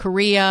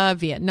Korea,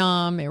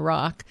 Vietnam,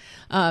 Iraq.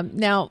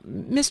 Now,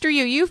 Mr.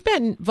 Yoo, you've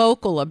been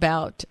vocal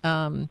about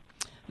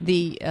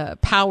the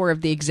power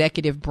of the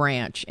executive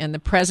branch and the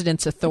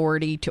president's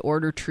authority to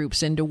order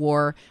troops into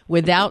war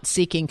without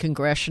seeking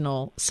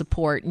congressional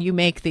support. And you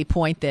make the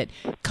point that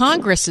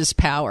Congress's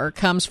power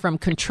comes from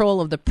control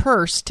of the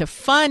purse to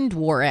fund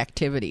war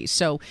activities.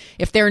 So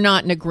if they're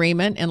not in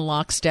agreement and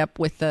lockstep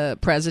with the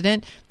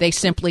president, they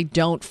simply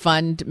don't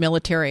fund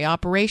military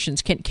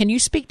operations. Can you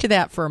speak to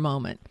that for a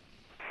moment?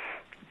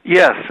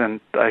 Yes,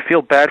 and I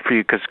feel bad for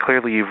you because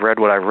clearly you've read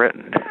what I've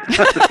written.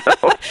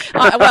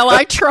 Well,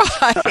 I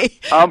try.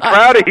 I'm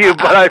proud of you,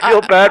 but I feel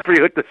bad for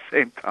you at the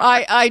same time.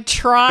 I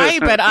try,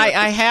 but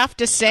I have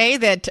to say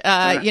that,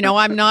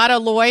 I'm not a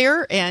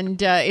lawyer, and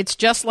it's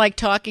just like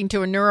talking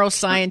to a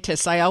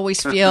neuroscientist. I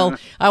always feel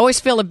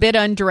a bit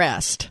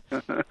undressed.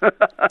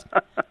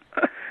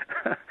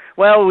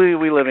 Well,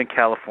 we live in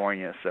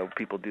California, so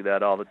people do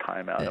that all the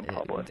time out in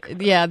public.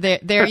 Yeah,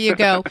 there you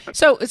go.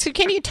 So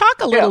can you talk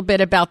a little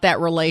bit about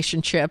that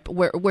relationship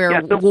where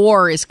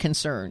war is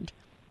concerned?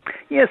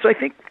 Yeah, so I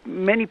think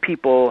many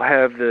people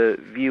have the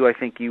view I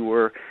think you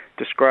were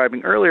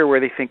describing earlier where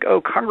they think,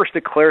 Congress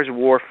declares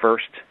war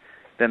first,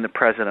 then the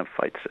president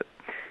fights it.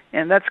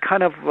 And that's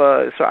kind of,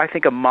 so I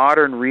think, a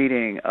modern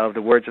reading of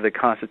the words of the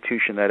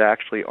Constitution that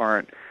actually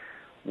aren't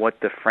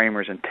what the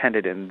framers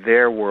intended in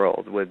their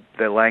world with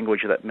the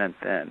language that meant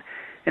then.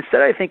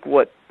 Instead, I think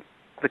what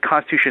the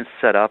Constitution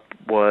set up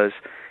was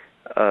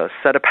a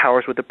set of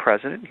powers with the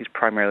president. He's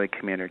primarily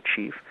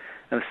commander-in-chief,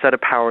 and a set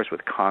of powers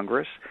with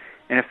Congress.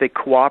 And if they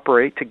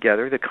cooperate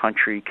together, the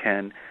country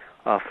can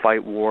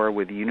fight war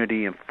with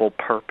unity and full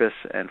purpose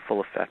and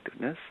full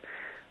effectiveness.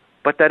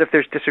 but that if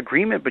there's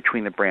disagreement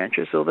between the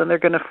branches, so then they're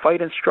going to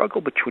fight and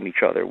struggle between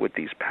each other with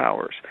these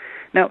powers.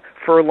 Now,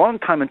 for a long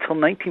time, until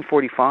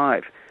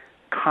 1945,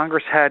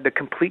 Congress had a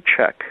complete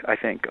check, I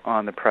think,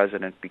 on the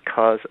president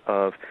because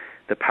of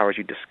the powers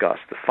you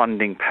discussed, the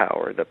funding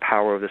power, the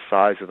power of the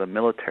size of the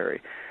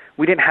military.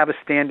 We didn't have a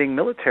standing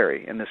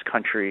military in this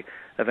country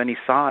of any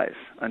size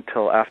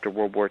until after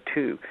World War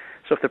II.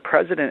 So if the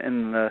president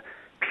in the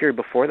period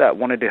before that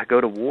wanted to go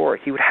to war,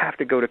 he would have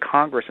to go to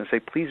Congress and say,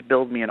 please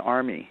build me an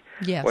army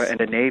and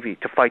a navy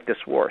to fight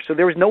this war. So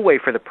there was no way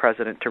for the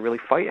president to really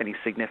fight any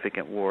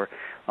significant war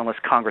unless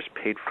Congress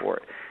paid for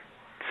it.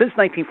 Since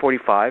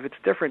 1945, it's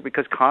different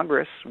because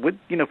Congress,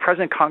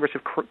 President Congress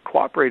have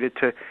cooperated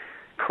to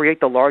create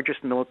the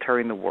largest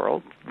military in the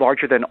world,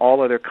 larger than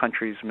all other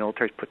countries'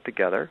 militaries put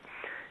together,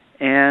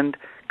 and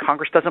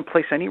Congress doesn't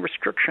place any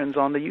restrictions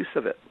on the use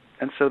of it.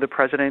 And so the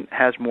president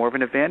has more of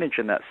an advantage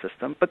in that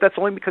system, but that's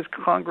only because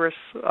Congress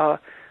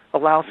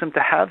allows him to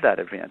have that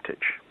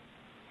advantage.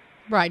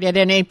 Right. At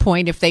any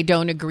point, if they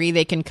don't agree,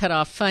 they can cut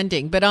off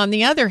funding. But on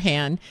the other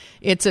hand,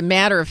 it's a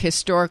matter of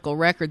historical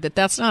record that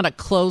that's not a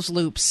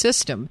closed-loop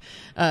system.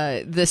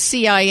 The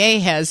CIA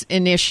has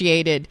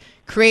initiated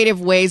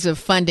creative ways of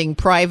funding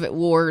private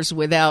wars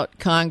without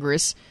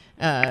Congress,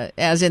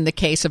 as in the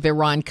case of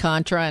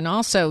Iran-Contra, and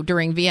also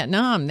during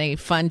Vietnam, they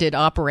funded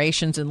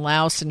operations in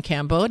Laos and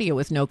Cambodia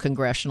with no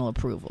congressional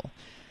approval.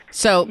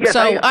 So,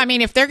 I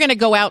mean, if they're going to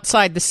go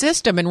outside the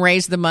system and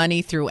raise the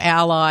money through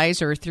allies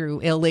or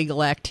through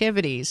illegal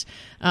activities,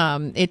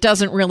 it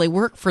doesn't really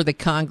work for the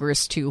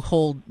Congress to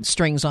hold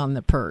strings on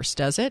the purse,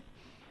 does it?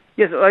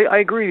 Yes, I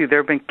agree with you. There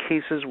have been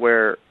cases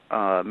where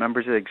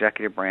members of the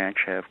executive branch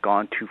have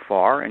gone too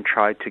far and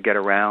tried to get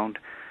around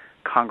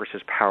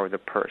Congress's power of the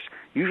purse,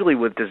 usually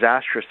with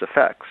disastrous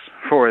effects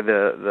for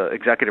the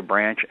executive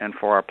branch and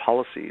for our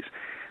policies.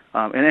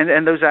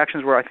 And those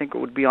actions where I think it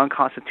would be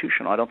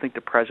unconstitutional. I don't think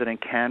the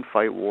president can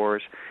fight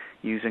wars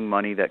using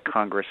money that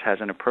Congress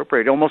hasn't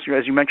appropriated. Almost,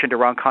 as you mentioned,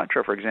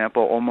 Iran-Contra, for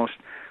example, almost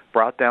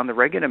brought down the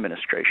Reagan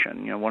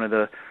administration. One of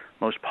the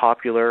most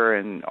popular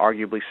and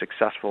arguably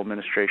successful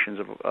administrations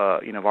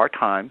of our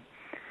time,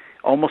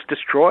 almost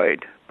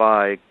destroyed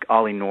by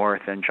Ollie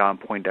North and John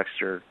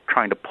Poindexter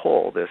trying to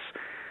pull this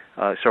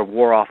sort of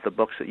war off the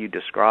books that you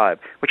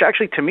described, which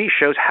actually to me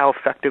shows how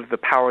effective the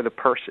power of the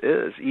purse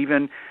is,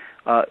 even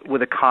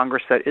with a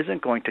Congress that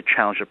isn't going to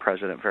challenge the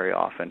president very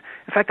often.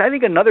 In fact, I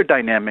think another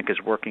dynamic is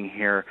working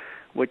here,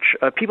 which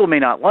people may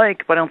not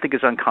like, but I don't think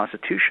is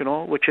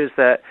unconstitutional, which is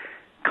that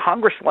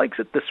Congress likes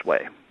it this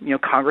way.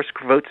 Congress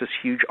votes this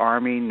huge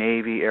Army,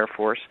 Navy, Air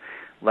Force,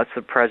 lets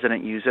the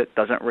president use it,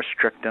 doesn't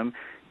restrict him,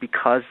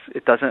 because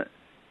it doesn't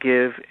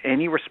give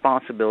any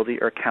responsibility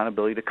or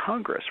accountability to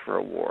Congress for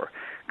a war.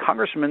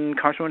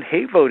 Congresswomen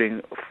hate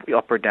voting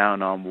up or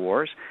down on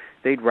wars.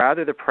 They'd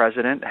rather the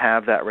president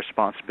have that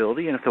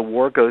responsibility, and if the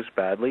war goes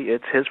badly,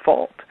 it's his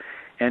fault.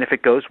 And if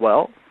it goes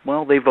well,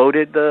 they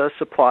voted the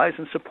supplies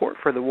and support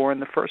for the war in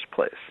the first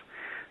place.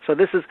 So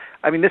this is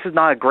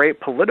not a great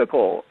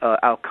political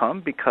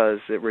outcome because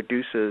it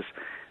reduces,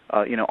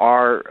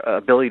 our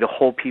ability to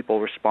hold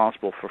people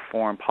responsible for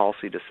foreign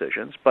policy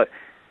decisions. But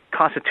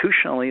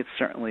constitutionally, it's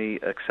certainly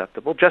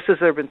acceptable, just as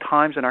there have been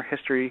times in our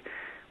history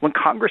when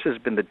Congress has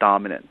been the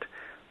dominant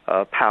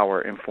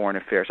power in foreign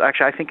affairs.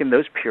 Actually, I think in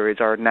those periods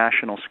our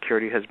national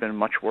security has been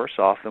much worse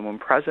off than when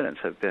presidents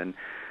have been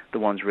the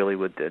ones really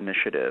with the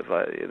initiative.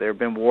 There have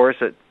been wars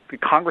that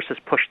Congress has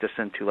pushed us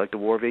into, like the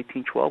War of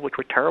 1812, which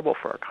were terrible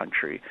for our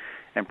country,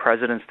 and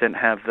presidents didn't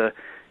have the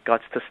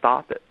guts to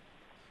stop it.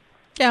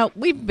 Now,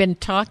 we've been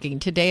talking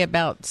today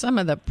about some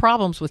of the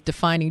problems with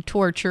defining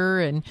torture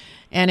and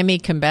enemy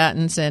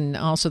combatants and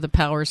also the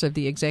powers of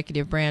the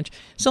executive branch.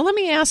 So let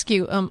me ask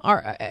you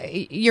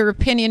your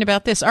opinion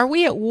about this. Are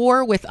we at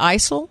war with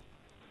ISIL?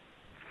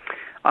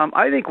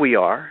 I think we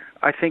are.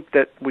 I think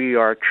that we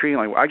are treating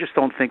it. I just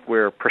don't think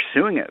we're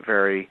pursuing it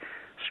very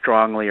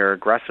strongly or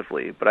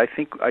aggressively. But I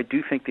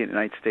do think the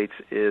United States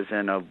is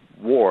in a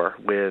war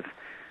with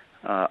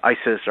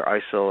ISIS or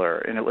ISIL or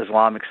an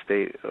Islamic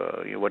State,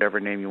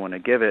 whatever name you want to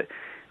give it.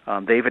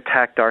 They've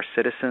attacked our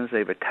citizens.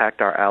 They've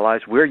attacked our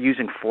allies. We're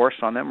using force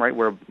on them, right?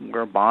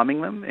 We're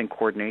bombing them in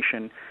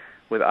coordination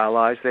with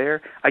allies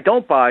there. I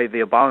don't buy the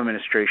Obama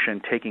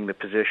administration taking the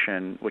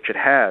position, which it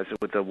has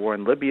with the war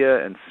in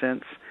Libya and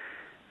since,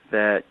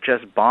 that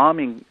just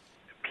bombing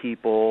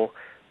people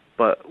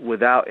but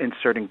without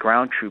inserting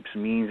ground troops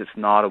means it's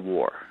not a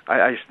war.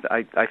 I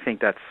think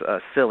that's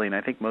silly, and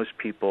I think most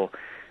people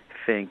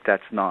think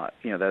that's not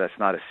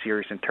a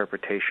serious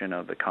interpretation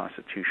of the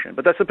Constitution.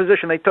 But that's the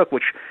position they took,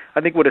 which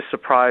I think would have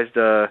surprised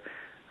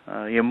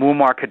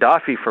Muammar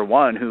Gaddafi, for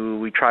one, who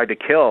we tried to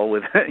kill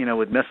with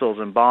with missiles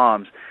and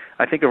bombs.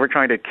 I think if we're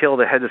trying to kill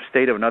the head of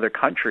state of another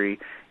country,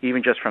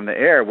 even just from the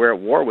air, we're at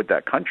war with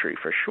that country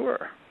for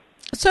sure.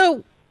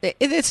 So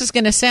this is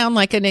going to sound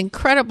like an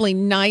incredibly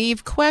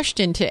naive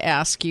question to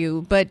ask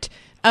you, but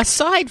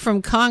aside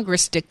from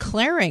Congress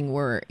declaring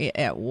we're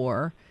at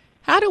war,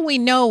 how do we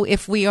know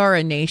if we are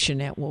a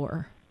nation at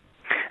war?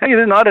 Hey,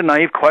 this is not a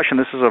naive question.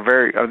 This is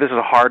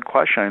a hard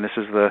question. This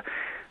is the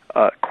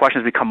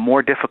questions become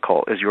more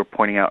difficult, as you were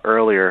pointing out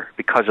earlier,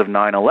 because of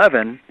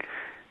 9/11.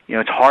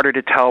 It's harder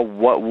to tell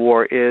what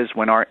war is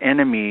when our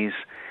enemies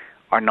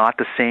are not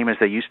the same as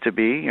they used to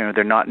be.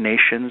 They're not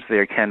nations.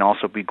 They can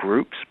also be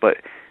groups, but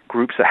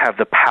groups that have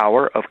the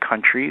power of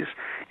countries,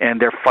 and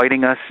they're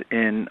fighting us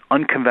in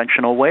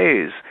unconventional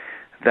ways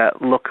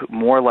that look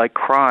more like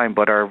crime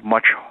but are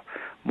much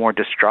more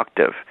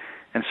destructive.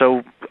 And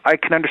so I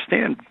can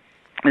understand,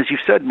 as you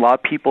said, a lot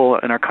of people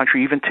in our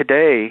country, even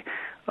today,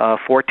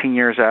 14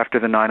 years after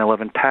the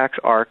 9/11 attacks,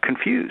 are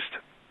confused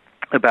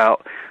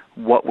about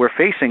what we're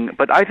facing.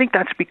 But I think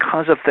that's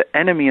because of the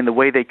enemy and the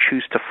way they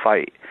choose to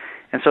fight.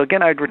 And so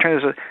again, I'd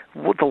return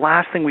to the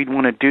last thing we'd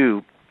want to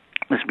do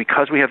is,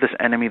 because we have this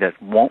enemy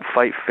that won't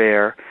fight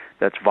fair,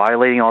 that's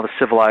violating all the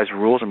civilized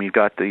rules. I mean, you've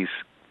got these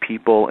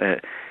people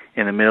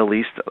in the Middle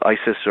East,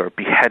 ISIS, are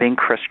beheading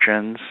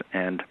Christians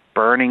and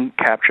burning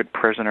captured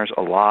prisoners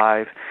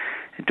alive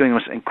and doing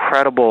those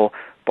incredible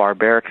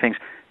barbaric things.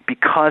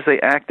 Because they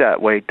act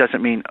that way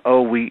doesn't mean,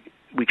 we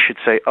should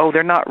say,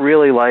 they're not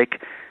really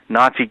like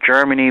Nazi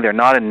Germany, they're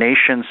not a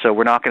nation, so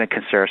we're not going to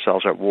consider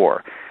ourselves at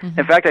war. Mm-hmm.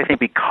 In fact, I think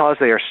because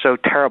they are so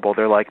terrible,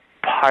 they're like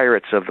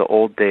pirates of the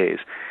old days.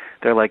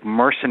 They're like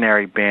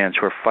mercenary bands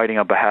who are fighting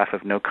on behalf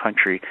of no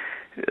country.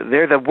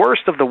 They're the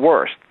worst of the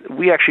worst.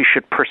 We actually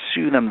should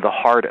pursue them the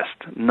hardest,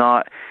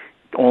 not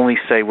only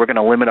say we're going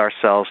to limit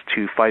ourselves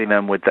to fighting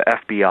them with the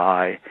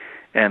FBI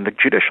and the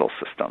judicial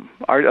system.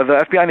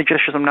 The FBI and the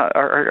judicial system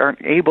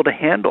aren't able to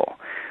handle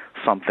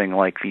something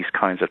like these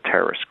kinds of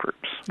terrorist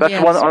groups. That's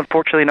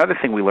unfortunately another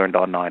thing we learned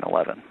on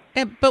 9/11.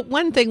 But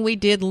one thing we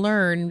did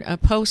learn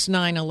post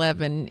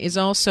 9/11 is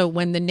also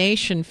when the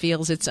nation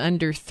feels it's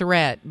under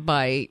threat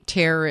by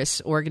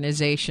terrorist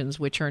organizations,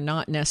 which are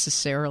not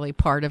necessarily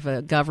part of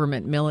a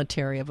government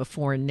military of a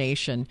foreign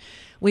nation,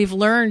 we've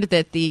learned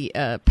that the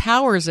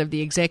powers of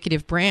the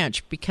executive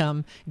branch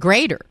become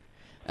greater.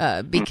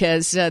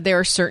 Because there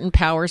are certain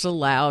powers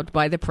allowed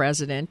by the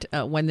president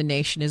when the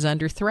nation is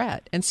under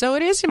threat. And so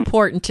it is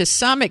important to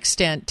some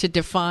extent to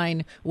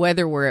define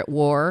whether we're at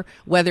war,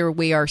 whether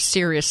we are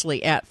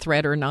seriously at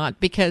threat or not,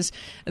 because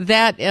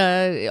that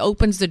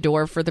opens the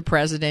door for the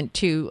president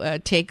to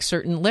take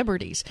certain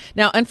liberties.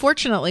 Now,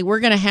 unfortunately,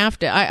 we're going to have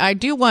to, I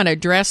do want to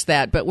address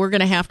that, but we're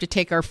going to have to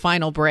take our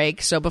final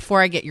break. So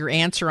before I get your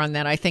answer on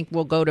that, I think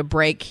we'll go to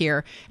break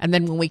here. And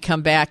then when we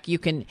come back, you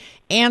can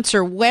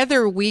answer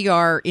whether we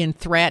are in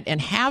threat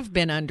and have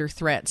been under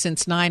threat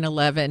since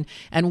 9/11,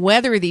 and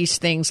whether these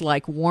things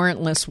like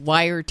warrantless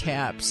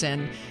wiretaps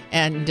and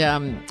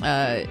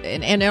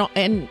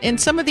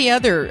some of the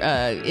other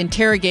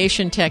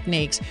interrogation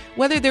techniques,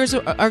 whether those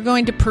are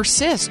going to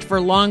persist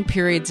for long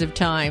periods of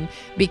time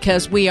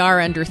because we are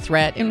under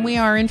threat and we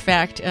are in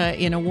fact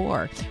in a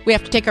war. We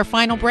have to take our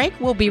final break.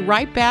 We'll be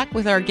right back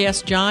with our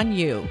guest John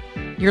Yoo.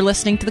 You're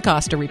listening to the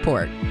Costa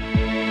Report.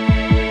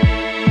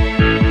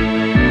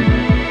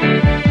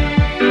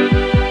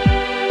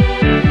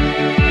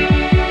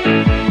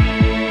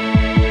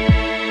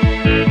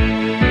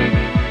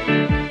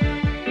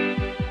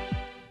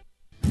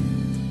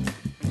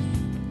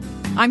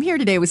 I'm here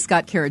today with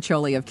Scott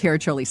Caraccioli of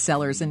Caraccioli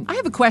Cellars, and I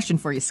have a question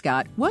for you,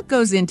 Scott. What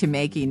goes into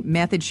making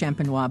Method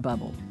Champenois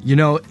bubble?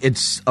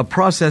 It's a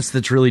process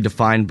that's really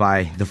defined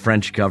by the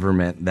French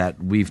government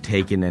that we've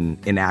taken and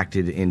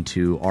enacted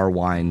into our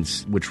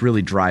wines, which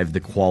really drive the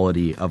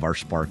quality of our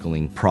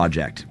sparkling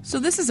project. So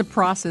this is a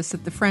process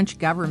that the French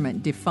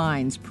government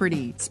defines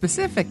pretty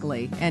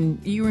specifically, and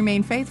you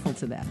remain faithful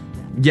to that?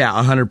 Yeah,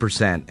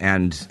 100%.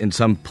 And in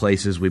some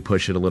places we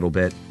push it a little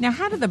bit. Now,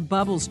 how do the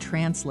bubbles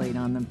translate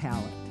on the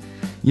palate?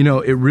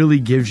 It really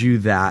gives you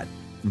that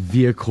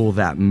vehicle,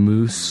 that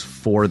mousse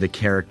for the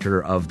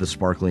character of the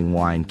sparkling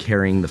wine,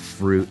 carrying the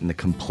fruit and the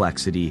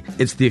complexity.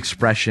 It's the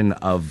expression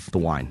of the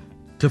wine.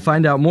 To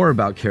find out more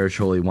about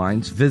Caraccioli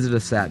wines, visit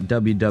us at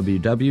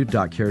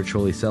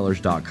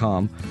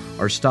www.caracciolicellars.com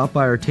or stop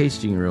by our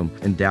tasting room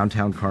in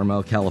downtown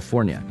Carmel,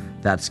 California.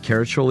 That's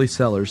Caraccioli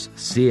Cellars,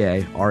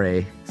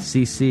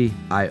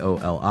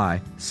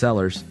 CARACCIOLI,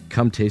 Cellars.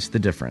 Come taste the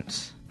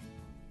difference.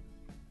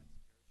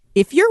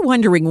 If you're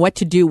wondering what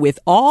to do with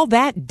all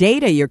that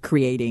data you're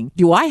creating,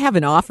 do I have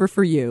an offer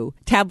for you?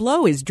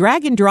 Tableau is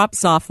drag-and-drop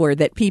software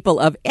that people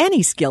of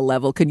any skill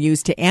level can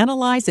use to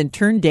analyze and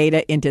turn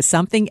data into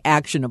something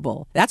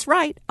actionable. That's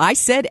right, I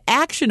said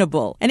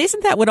actionable. And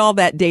isn't that what all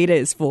that data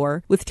is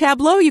for? With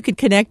Tableau, you can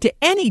connect to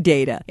any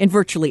data in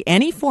virtually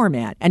any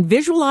format and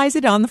visualize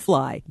it on the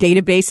fly.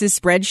 Databases,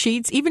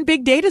 spreadsheets, even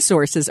big data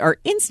sources are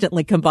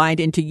instantly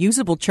combined into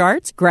usable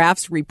charts,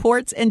 graphs,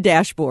 reports, and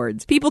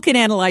dashboards. People can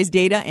analyze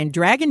data and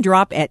drag and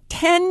drop at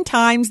 10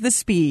 times the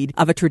speed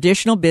of a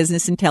traditional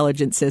business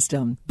intelligence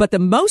system. But the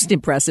most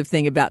impressive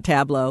thing about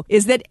Tableau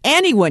is that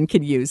anyone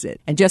can use it.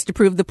 And just to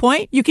prove the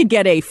point, you can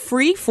get a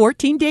free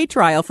 14-day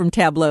trial from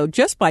Tableau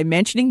just by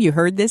mentioning you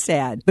heard this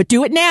ad. But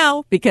do it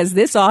now, because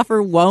this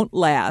offer won't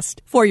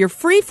last. For your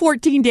free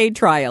 14-day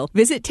trial,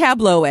 visit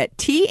Tableau at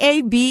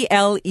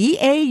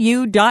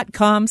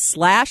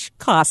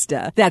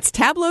tableau.com/Costa. That's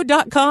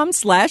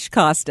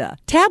tableau.com/Costa.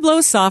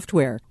 Tableau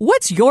software.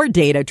 What's your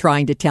data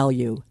trying to tell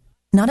you?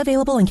 Not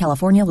available in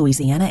California,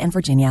 Louisiana, and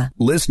Virginia.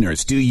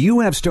 Listeners, do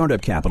you have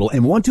startup capital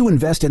and want to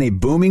invest in a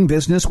booming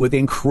business with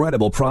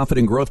incredible profit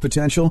and growth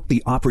potential?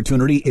 The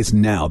opportunity is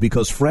now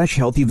because Fresh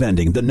Healthy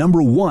Vending, the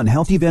 #1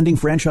 healthy vending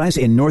franchise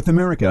in North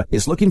America,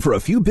 is looking for a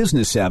few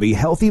business-savvy,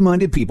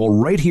 healthy-minded people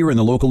right here in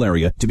the local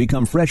area to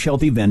become Fresh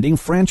Healthy Vending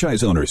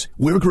franchise owners.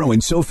 We're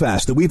growing so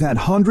fast that we've had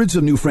hundreds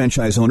of new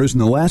franchise owners in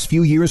the last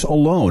few years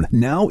alone.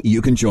 Now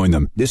you can join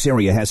them. This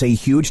area has a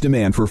huge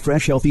demand for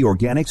fresh, healthy,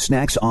 organic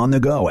snacks on the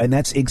go, and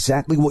that's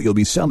exactly what you'll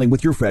be selling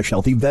with your Fresh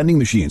Healthy Vending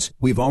machines.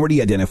 We've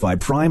already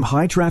identified prime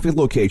high-traffic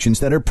locations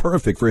that are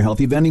perfect for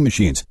healthy vending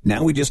machines.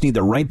 Now we just need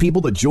the right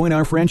people to join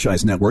our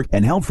franchise network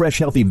and help Fresh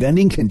Healthy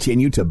Vending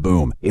continue to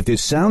boom. If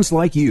this sounds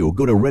like you,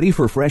 go to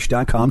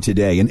readyforfresh.com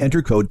today and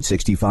enter code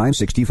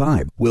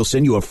 6565. We'll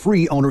send you a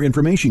free owner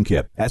information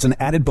kit. As an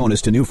added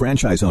bonus to new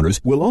franchise owners,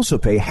 we'll also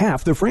pay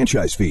half the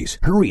franchise fees.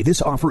 Hurry,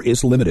 this offer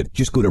is limited.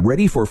 Just go to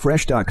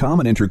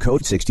readyforfresh.com and enter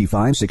code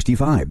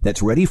 6565.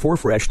 That's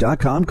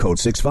readyforfresh.com, code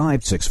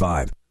 6565.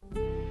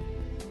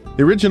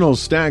 The original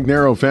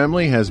Stagnaro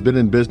family has been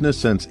in business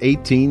since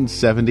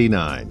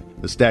 1879.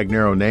 The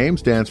Stagnaro name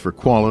stands for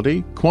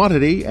quality,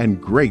 quantity,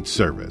 and great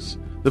service.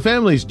 The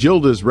family's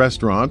Gilda's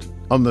restaurant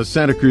on the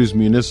Santa Cruz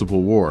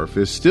Municipal Wharf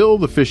is still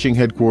the fishing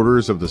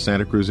headquarters of the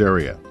Santa Cruz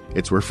area.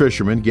 It's where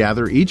fishermen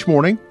gather each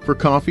morning for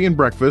coffee and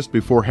breakfast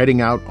before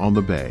heading out on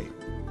the bay.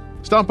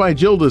 Stop by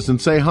Gilda's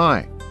and say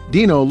hi.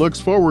 Dino looks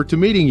forward to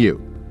meeting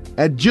you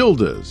at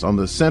Gilda's on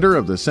the center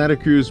of the Santa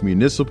Cruz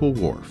Municipal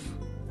Wharf.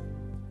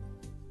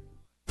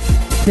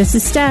 This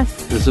is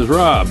Steph. This is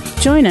Rob.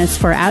 Join us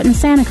for Out in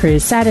Santa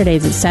Cruz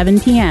Saturdays at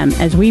 7 p.m.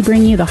 as we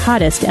bring you the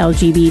hottest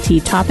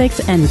LGBT topics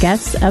and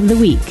guests of the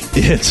week.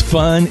 It's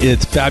fun,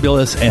 it's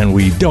fabulous, and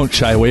we don't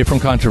shy away from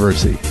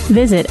controversy.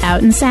 Visit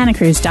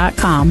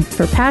OutinSantaCruz.com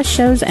for past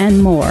shows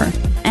and more.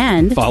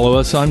 And follow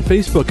us on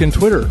Facebook and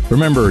Twitter.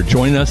 Remember,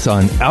 join us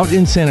on Out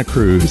in Santa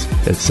Cruz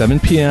at 7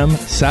 p.m.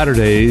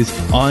 Saturdays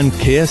on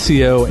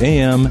KSCO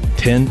AM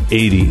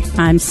 1080.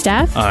 I'm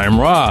Steph. I'm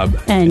Rob.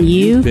 And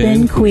you've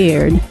been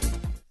queered.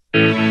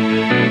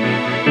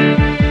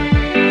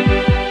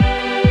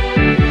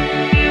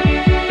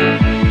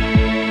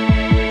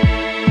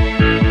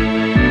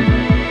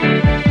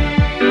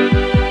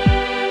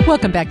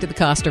 Welcome back to the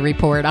Costa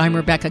Report. I'm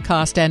Rebecca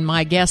Costa, and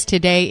my guest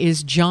today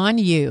is John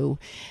Yoo.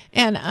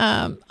 And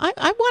I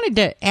wanted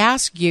to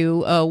ask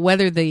you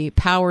whether the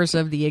powers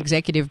of the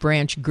executive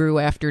branch grew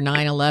after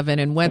 9/11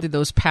 and whether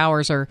those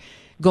powers are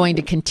going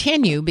to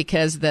continue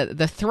because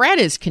the threat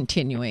is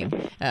continuing.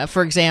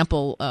 For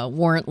example,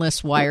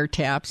 warrantless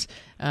wiretaps.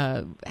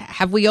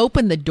 Have we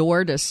opened the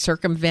door to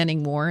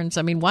circumventing warrants?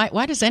 I mean,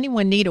 why does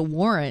anyone need a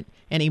warrant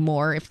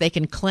anymore if they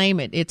can claim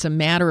it's a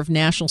matter of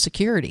national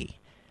security?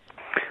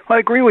 Well, I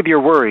agree with your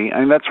worry. I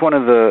mean, that's one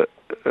of the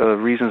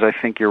reasons I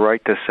think you're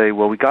right to say,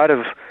 well, we got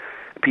to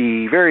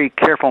be very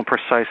careful and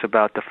precise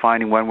about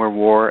defining when we're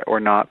war or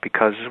not,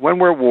 because when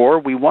we're war,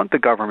 we want the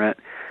government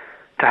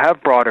to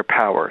have broader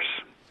powers,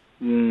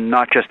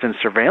 not just in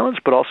surveillance,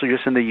 but also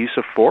just in the use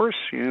of force.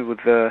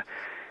 If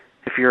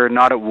you're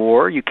not at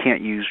war, you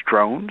can't use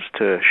drones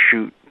to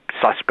shoot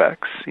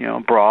suspects,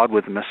 abroad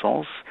with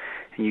missiles,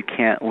 and you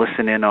can't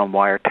listen in on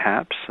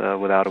wiretaps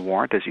without a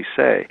warrant, as you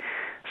say.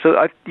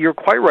 So you're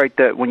quite right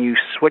that when you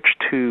switch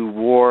to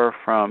war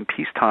from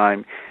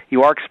peacetime,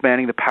 you are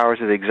expanding the powers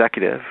of the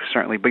executive,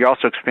 certainly, but you're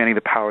also expanding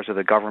the powers of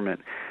the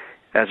government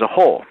as a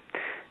whole.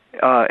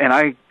 And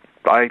I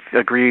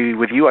agree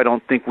with you. I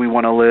don't think we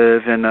want to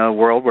live in a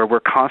world where we're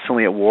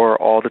constantly at war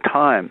all the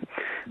time.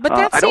 But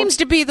that seems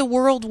to be the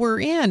world we're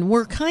in.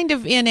 We're kind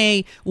of in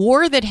a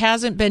war that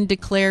hasn't been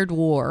declared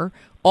war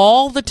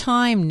all the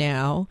time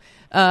now,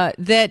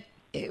 that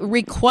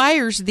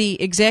requires the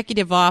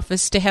executive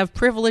office to have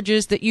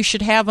privileges that you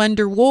should have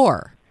under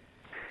war.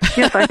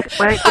 Yes,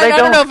 I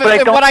don't know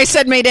if what I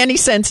said made any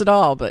sense at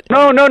all. But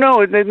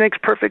No, it makes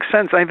perfect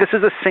sense. I mean, this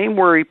is the same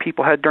worry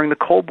people had during the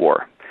Cold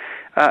War.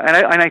 And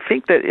I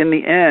think that in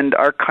the end,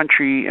 our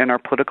country and our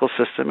political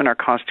system and our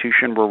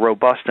Constitution were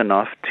robust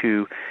enough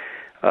to,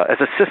 as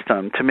a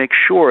system, to make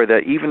sure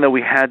that even though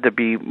we had to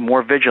be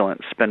more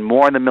vigilant, spend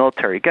more on the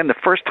military. Again, the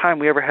first time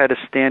we ever had a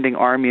standing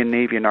Army and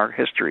Navy in our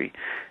history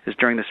is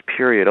during this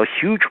period, a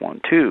huge one,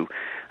 too.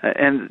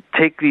 And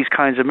take these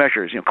kinds of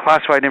measures,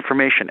 classified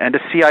information, and a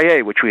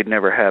CIA, which we had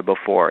never had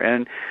before,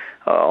 and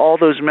all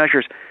those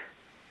measures.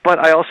 But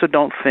I also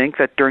don't think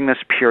that during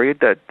this period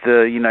that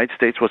the United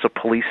States was a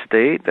police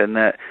state and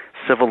that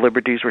civil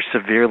liberties were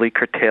severely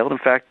curtailed. In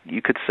fact,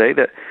 you could say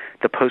that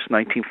the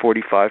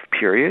post-1945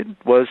 period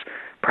was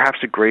perhaps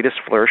the greatest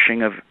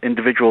flourishing of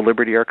individual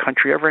liberty our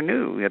country ever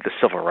knew. We had the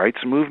Civil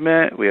Rights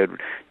Movement, we had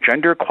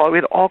gender equality, we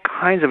had all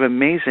kinds of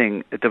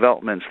amazing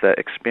developments that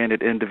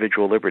expanded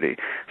individual liberty.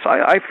 So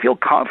I feel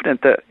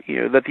confident that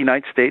that the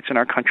United States and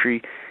our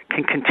country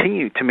can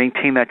continue to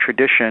maintain that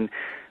tradition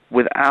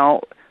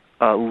without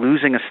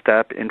losing a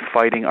step in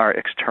fighting our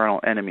external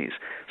enemies.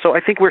 So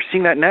I think we're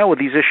seeing that now with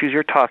these issues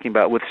you're talking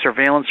about, with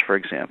surveillance, for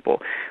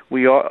example.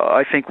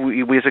 I think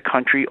we as a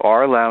country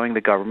are allowing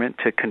the government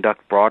to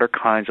conduct broader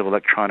kinds of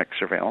electronic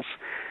surveillance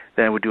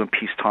than it would do in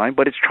peacetime,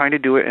 but it's trying to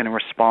do it in a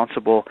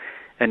responsible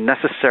and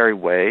necessary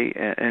way,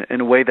 in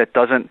a way that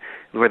doesn't,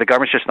 where the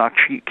government's just not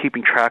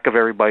keeping track of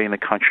everybody in the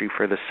country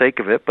for the sake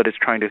of it, but it's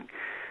trying to,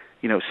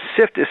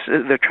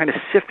 they're trying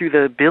to sift through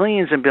the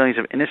billions and billions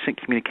of innocent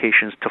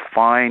communications to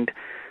find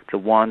the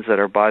ones that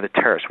are by the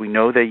terrorists. We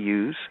know they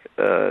use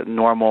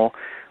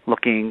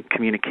normal-looking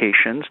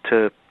communications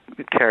to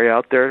carry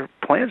out their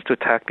plans to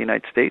attack the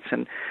United States,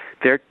 and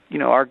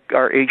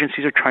our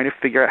agencies are trying to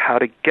figure out how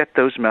to get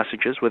those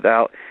messages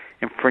without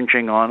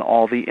infringing on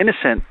all the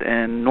innocent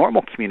and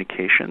normal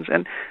communications.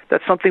 And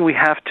that's something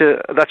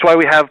that's why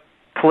we have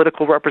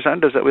political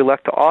representatives that we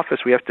elect to office.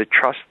 We have to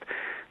trust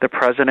the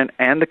president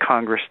and the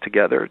Congress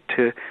together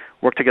to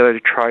work together to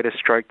try to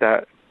strike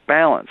that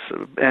balance.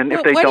 And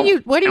if they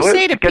don't, what do you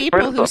say to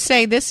people who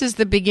say this is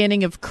the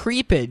beginning of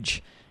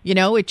creepage?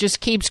 It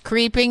just keeps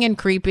creeping and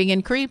creeping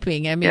and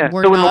creeping. I mean, in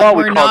law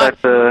we call that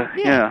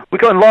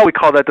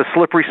the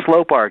slippery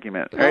slope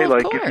argument, right? Well,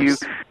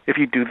 if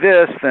you do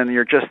this, then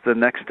you're just the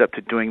next step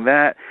to doing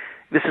that.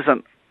 This is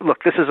an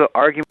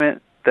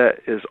argument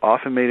that is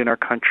often made in our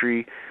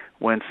country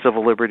when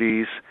civil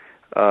liberties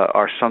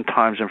are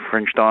sometimes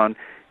infringed on.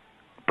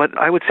 But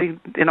I would say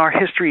in our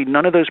history,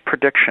 none of those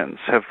predictions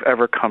have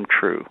ever come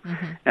true,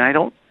 and I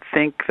don't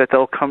think that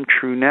they'll come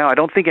true now. I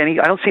don't see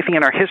anything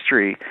in our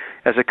history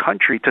as a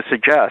country to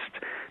suggest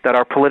that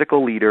our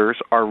political leaders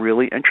are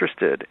really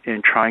interested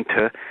in trying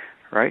to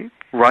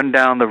run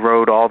down the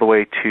road all the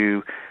way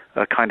to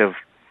a kind of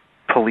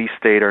police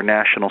state or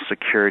national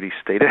security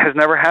state. It has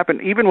never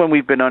happened, even when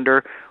we've been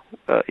under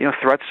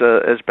threats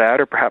as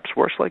bad or perhaps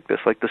worse like this,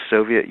 like the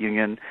Soviet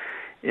Union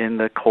in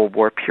the Cold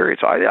War period.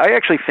 So I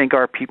actually think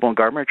our people in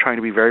government are trying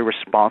to be very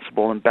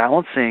responsible in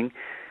balancing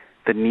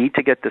the need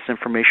to get this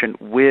information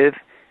with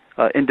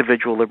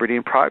individual liberty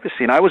and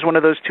privacy. And I was one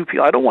of those two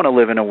people. I don't want to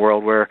live in a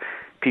world where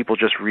people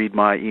just read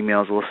my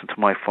emails, listen to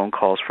my phone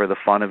calls for the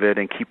fun of it,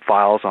 and keep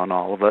files on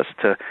all of us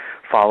to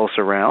follow us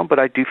around. But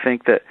I do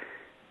think that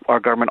our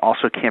government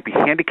also can't be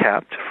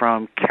handicapped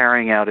from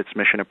carrying out its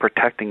mission of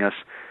protecting us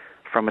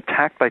from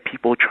attack by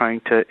people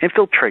trying to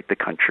infiltrate the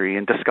country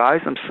and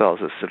disguise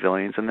themselves as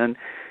civilians and then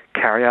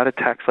carry out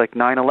attacks like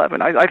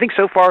 9/11. I think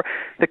so far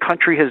the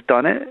country has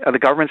done it, the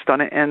government's done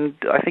it, and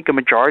I think a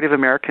majority of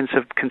Americans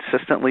have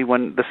consistently,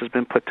 when this has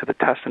been put to the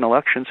test in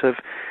elections, have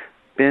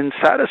been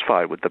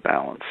satisfied with the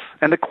balance.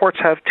 And the courts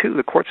have too.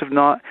 The courts have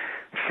not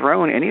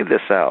thrown any of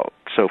this out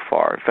so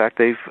far. In fact,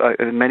 they've,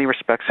 in many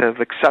respects,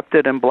 have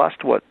accepted and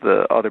blessed what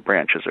the other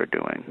branches are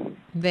doing.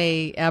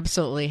 They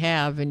absolutely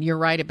have, and you're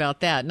right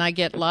about that. And I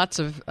get lots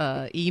of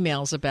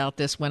emails about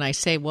this when I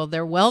say, well,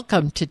 they're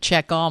welcome to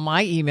check all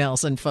my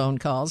emails and phone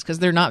calls because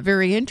they're not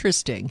very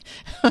interesting.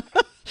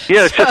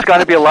 Yeah, it's just got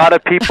to be a lot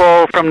of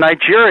people from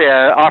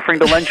Nigeria offering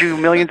to lend you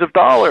millions of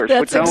dollars.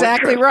 That's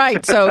exactly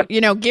right. So,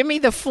 give me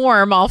the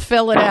form. I'll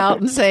fill it out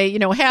and say,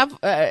 have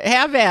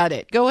at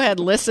it. Go ahead,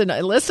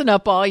 listen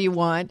up all you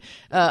want.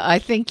 I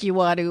think you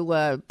ought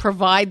to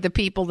provide the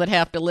people that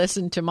have to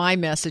listen to my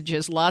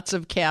messages lots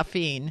of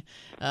caffeine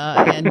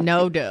and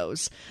no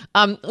dose.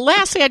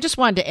 Lastly, I just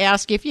wanted to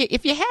ask if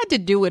you had to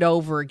do it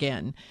over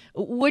again,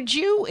 would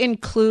you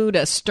include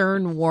a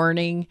stern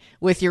warning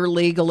with your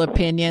legal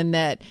opinion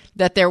that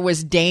there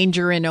was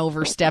danger in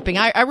overstepping?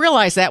 I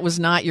realize that was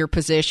not your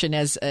position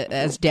as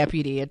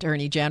Deputy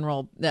Attorney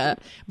General,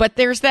 but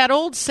there's that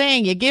old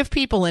saying: you give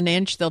people an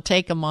inch, they'll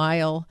take a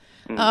mile.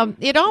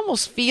 It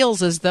almost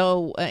feels as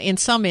though, in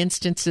some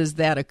instances,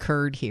 that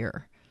occurred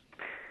here.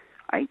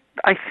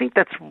 I think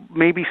that's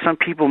maybe some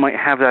people might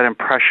have that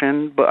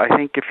impression, but I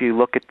think if you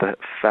look at the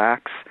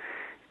facts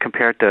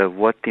compared to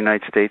what the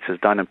United States has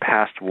done in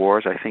past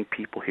wars, I think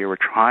people here were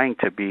trying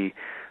to be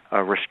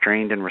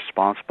restrained and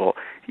responsible.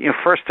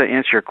 First, to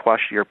answer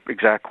your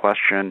exact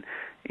question,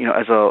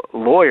 as a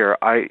lawyer,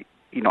 I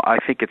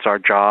think it's our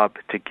job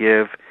to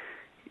give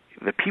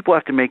the people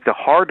have to make the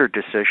harder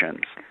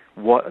decisions,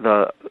 what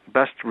the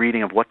best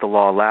reading of what the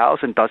law allows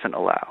and doesn't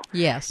allow.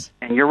 Yes,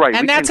 and you're right.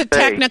 And that's a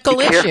technical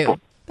issue.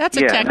 That's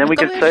a technical and then we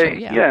can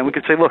issue. And we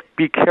can say, look,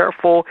 be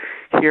careful.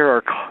 Here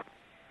are,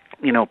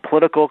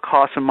 political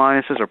costs and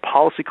minuses or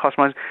policy costs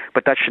and minuses,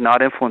 but that should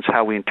not influence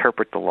how we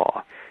interpret the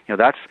law.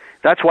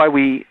 That's why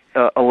we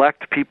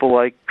elect people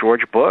like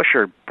George Bush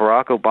or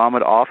Barack Obama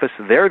to office.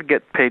 They're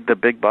get paid the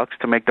big bucks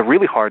to make the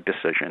really hard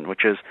decision,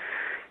 which is,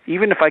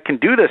 even if I can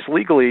do this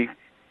legally,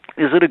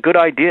 is it a good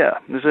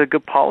idea? Is it a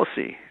good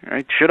policy?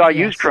 Right? Should I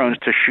use drones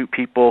to shoot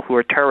people who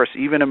are terrorists,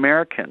 even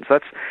Americans?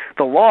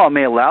 The law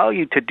may allow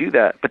you to do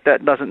that, but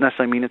that doesn't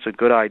necessarily mean it's a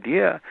good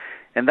idea.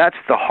 And that's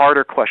the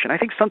harder question. I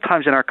think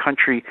sometimes in our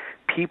country,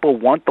 people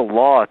want the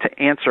law to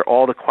answer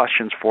all the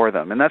questions for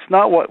them, and that's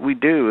not what we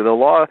do. The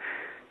law,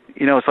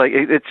 it's like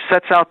it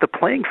sets out the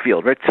playing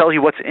field, right? It tells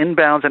you what's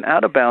inbounds and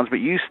out of bounds, but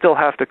you still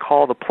have to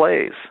call the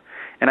plays.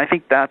 And I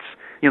think that's,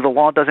 the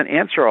law doesn't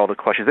answer all the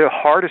questions. The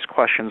hardest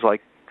questions,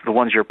 like the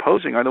ones you're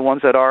posing, are the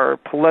ones that our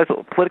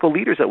political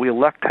leaders that we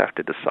elect have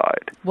to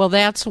decide. Well,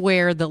 that's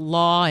where the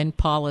law and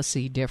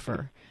policy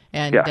differ.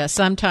 And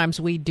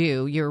sometimes we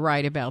do. You're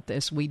right about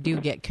this. We do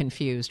get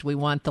confused. We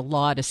want the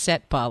law to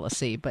set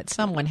policy, but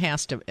someone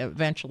has to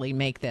eventually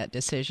make that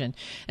decision.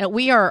 Now,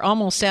 we are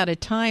almost out of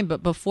time,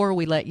 but before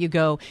we let you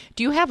go,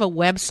 do you have a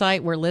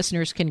website where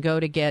listeners can go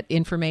to get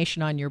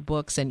information on your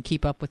books and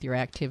keep up with your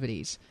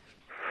activities?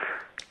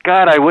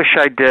 God, I wish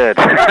I did.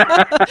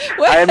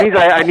 That means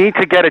I need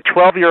to get a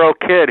 12-year-old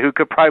kid who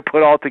could probably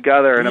put all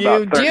together in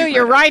about 30 minutes. You do.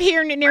 You're right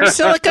here near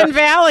Silicon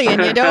Valley,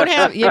 and you don't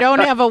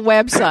have a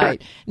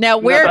website. Now,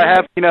 where I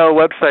have a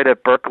website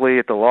at Berkeley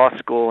at the law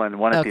school and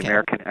one at the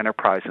American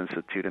Enterprise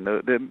Institute, and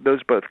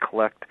those both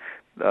collect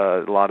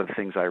a lot of the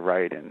things I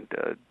write and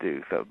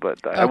do. So, but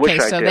I wish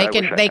I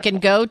did. They can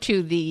go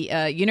to the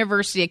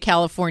University of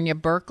California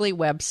Berkeley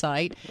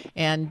website,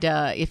 and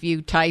if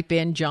you type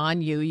in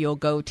John Yoo, you'll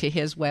go to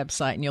his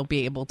website and you'll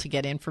be able to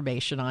get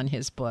information on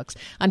his books.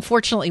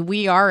 Unfortunately,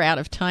 we are out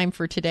of time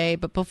for today,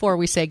 but before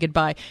we say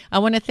goodbye, I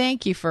want to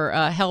thank you for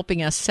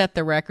helping us set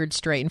the record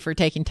straight and for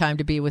taking time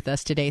to be with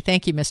us today.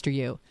 Thank you, Mr.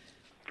 Yoo.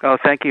 Oh,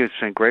 thank you. It's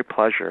been a great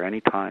pleasure.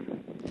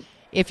 Anytime.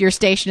 If your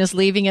station is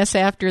leaving us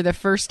after the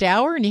first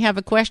hour and you have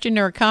a question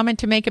or a comment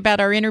to make about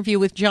our interview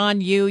with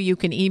John Yoo, you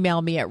can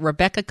email me at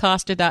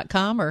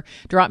RebeccaCosta.com or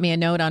drop me a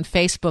note on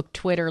Facebook,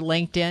 Twitter,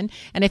 LinkedIn.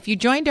 And if you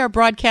joined our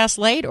broadcast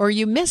late or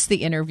you missed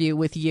the interview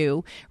with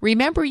Yoo,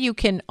 remember you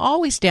can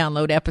always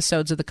download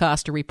episodes of the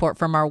Costa Report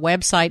from our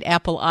website,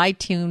 Apple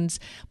iTunes,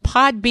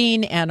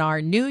 Podbean, and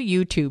our new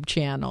YouTube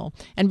channel.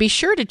 And be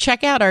sure to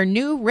check out our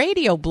new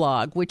radio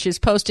blog, which is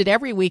posted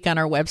every week on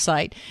our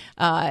website.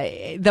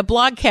 The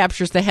blog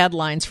captures the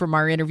headlines from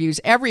our interviews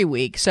every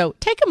week, so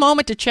take a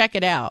moment to check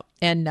it out.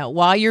 And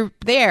while you're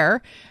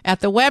there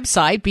at the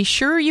website, be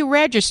sure you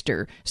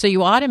register so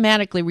you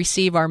automatically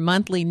receive our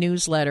monthly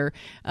newsletter,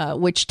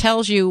 which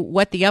tells you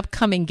what the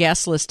upcoming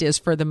guest list is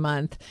for the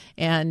month.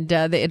 And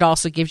it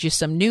also gives you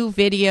some new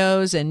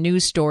videos and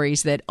news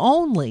stories that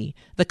only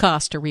the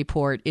Costa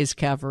Report is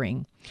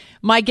covering.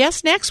 My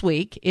guest next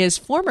week is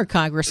former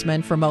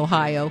Congressman from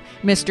Ohio,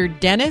 Mr.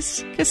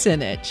 Dennis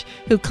Kucinich,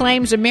 who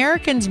claims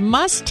Americans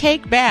must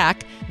take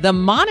back the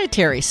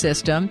monetary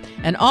system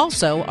and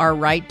also our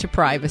right to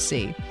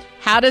privacy.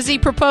 How does he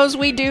propose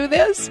we do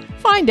this?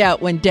 Find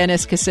out when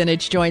Dennis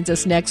Kucinich joins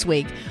us next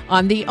week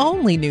on the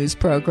only news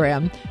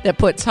program that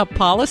puts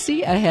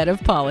policy ahead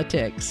of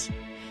politics.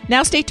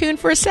 Now stay tuned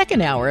for a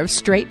second hour of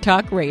Straight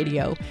Talk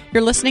Radio.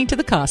 You're listening to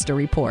the Costa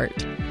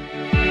Report.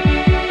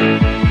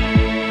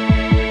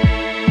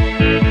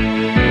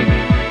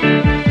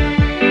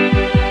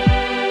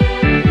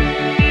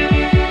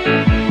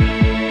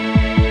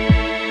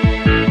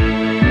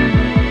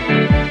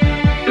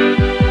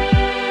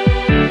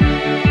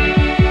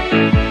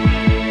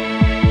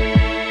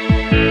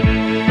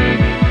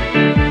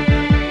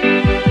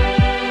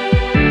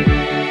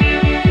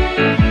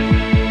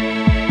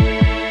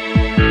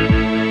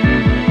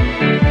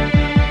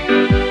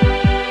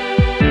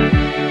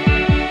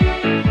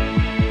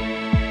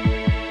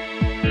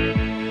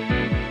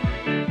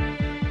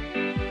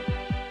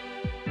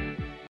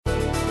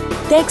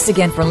 Thanks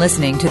again for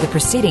listening to the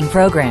preceding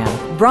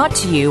program, brought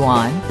to you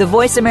on the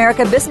Voice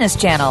America Business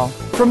Channel.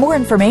 For more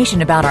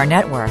information about our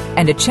network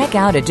and to check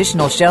out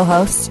additional show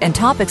hosts and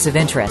topics of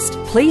interest,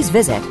 please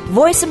visit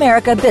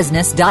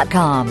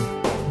voiceamericabusiness.com.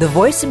 The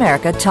Voice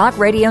America Talk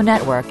Radio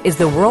Network is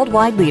the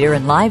worldwide leader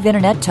in live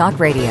Internet talk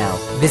radio.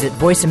 Visit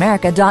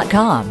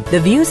voiceamerica.com.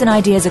 The views and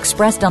ideas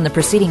expressed on the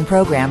preceding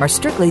program are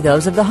strictly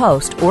those of the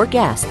host or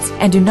guests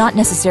and do not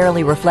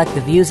necessarily reflect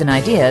the views and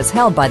ideas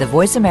held by the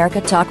Voice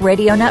America Talk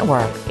Radio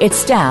Network, its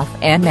staff,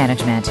 and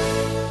management.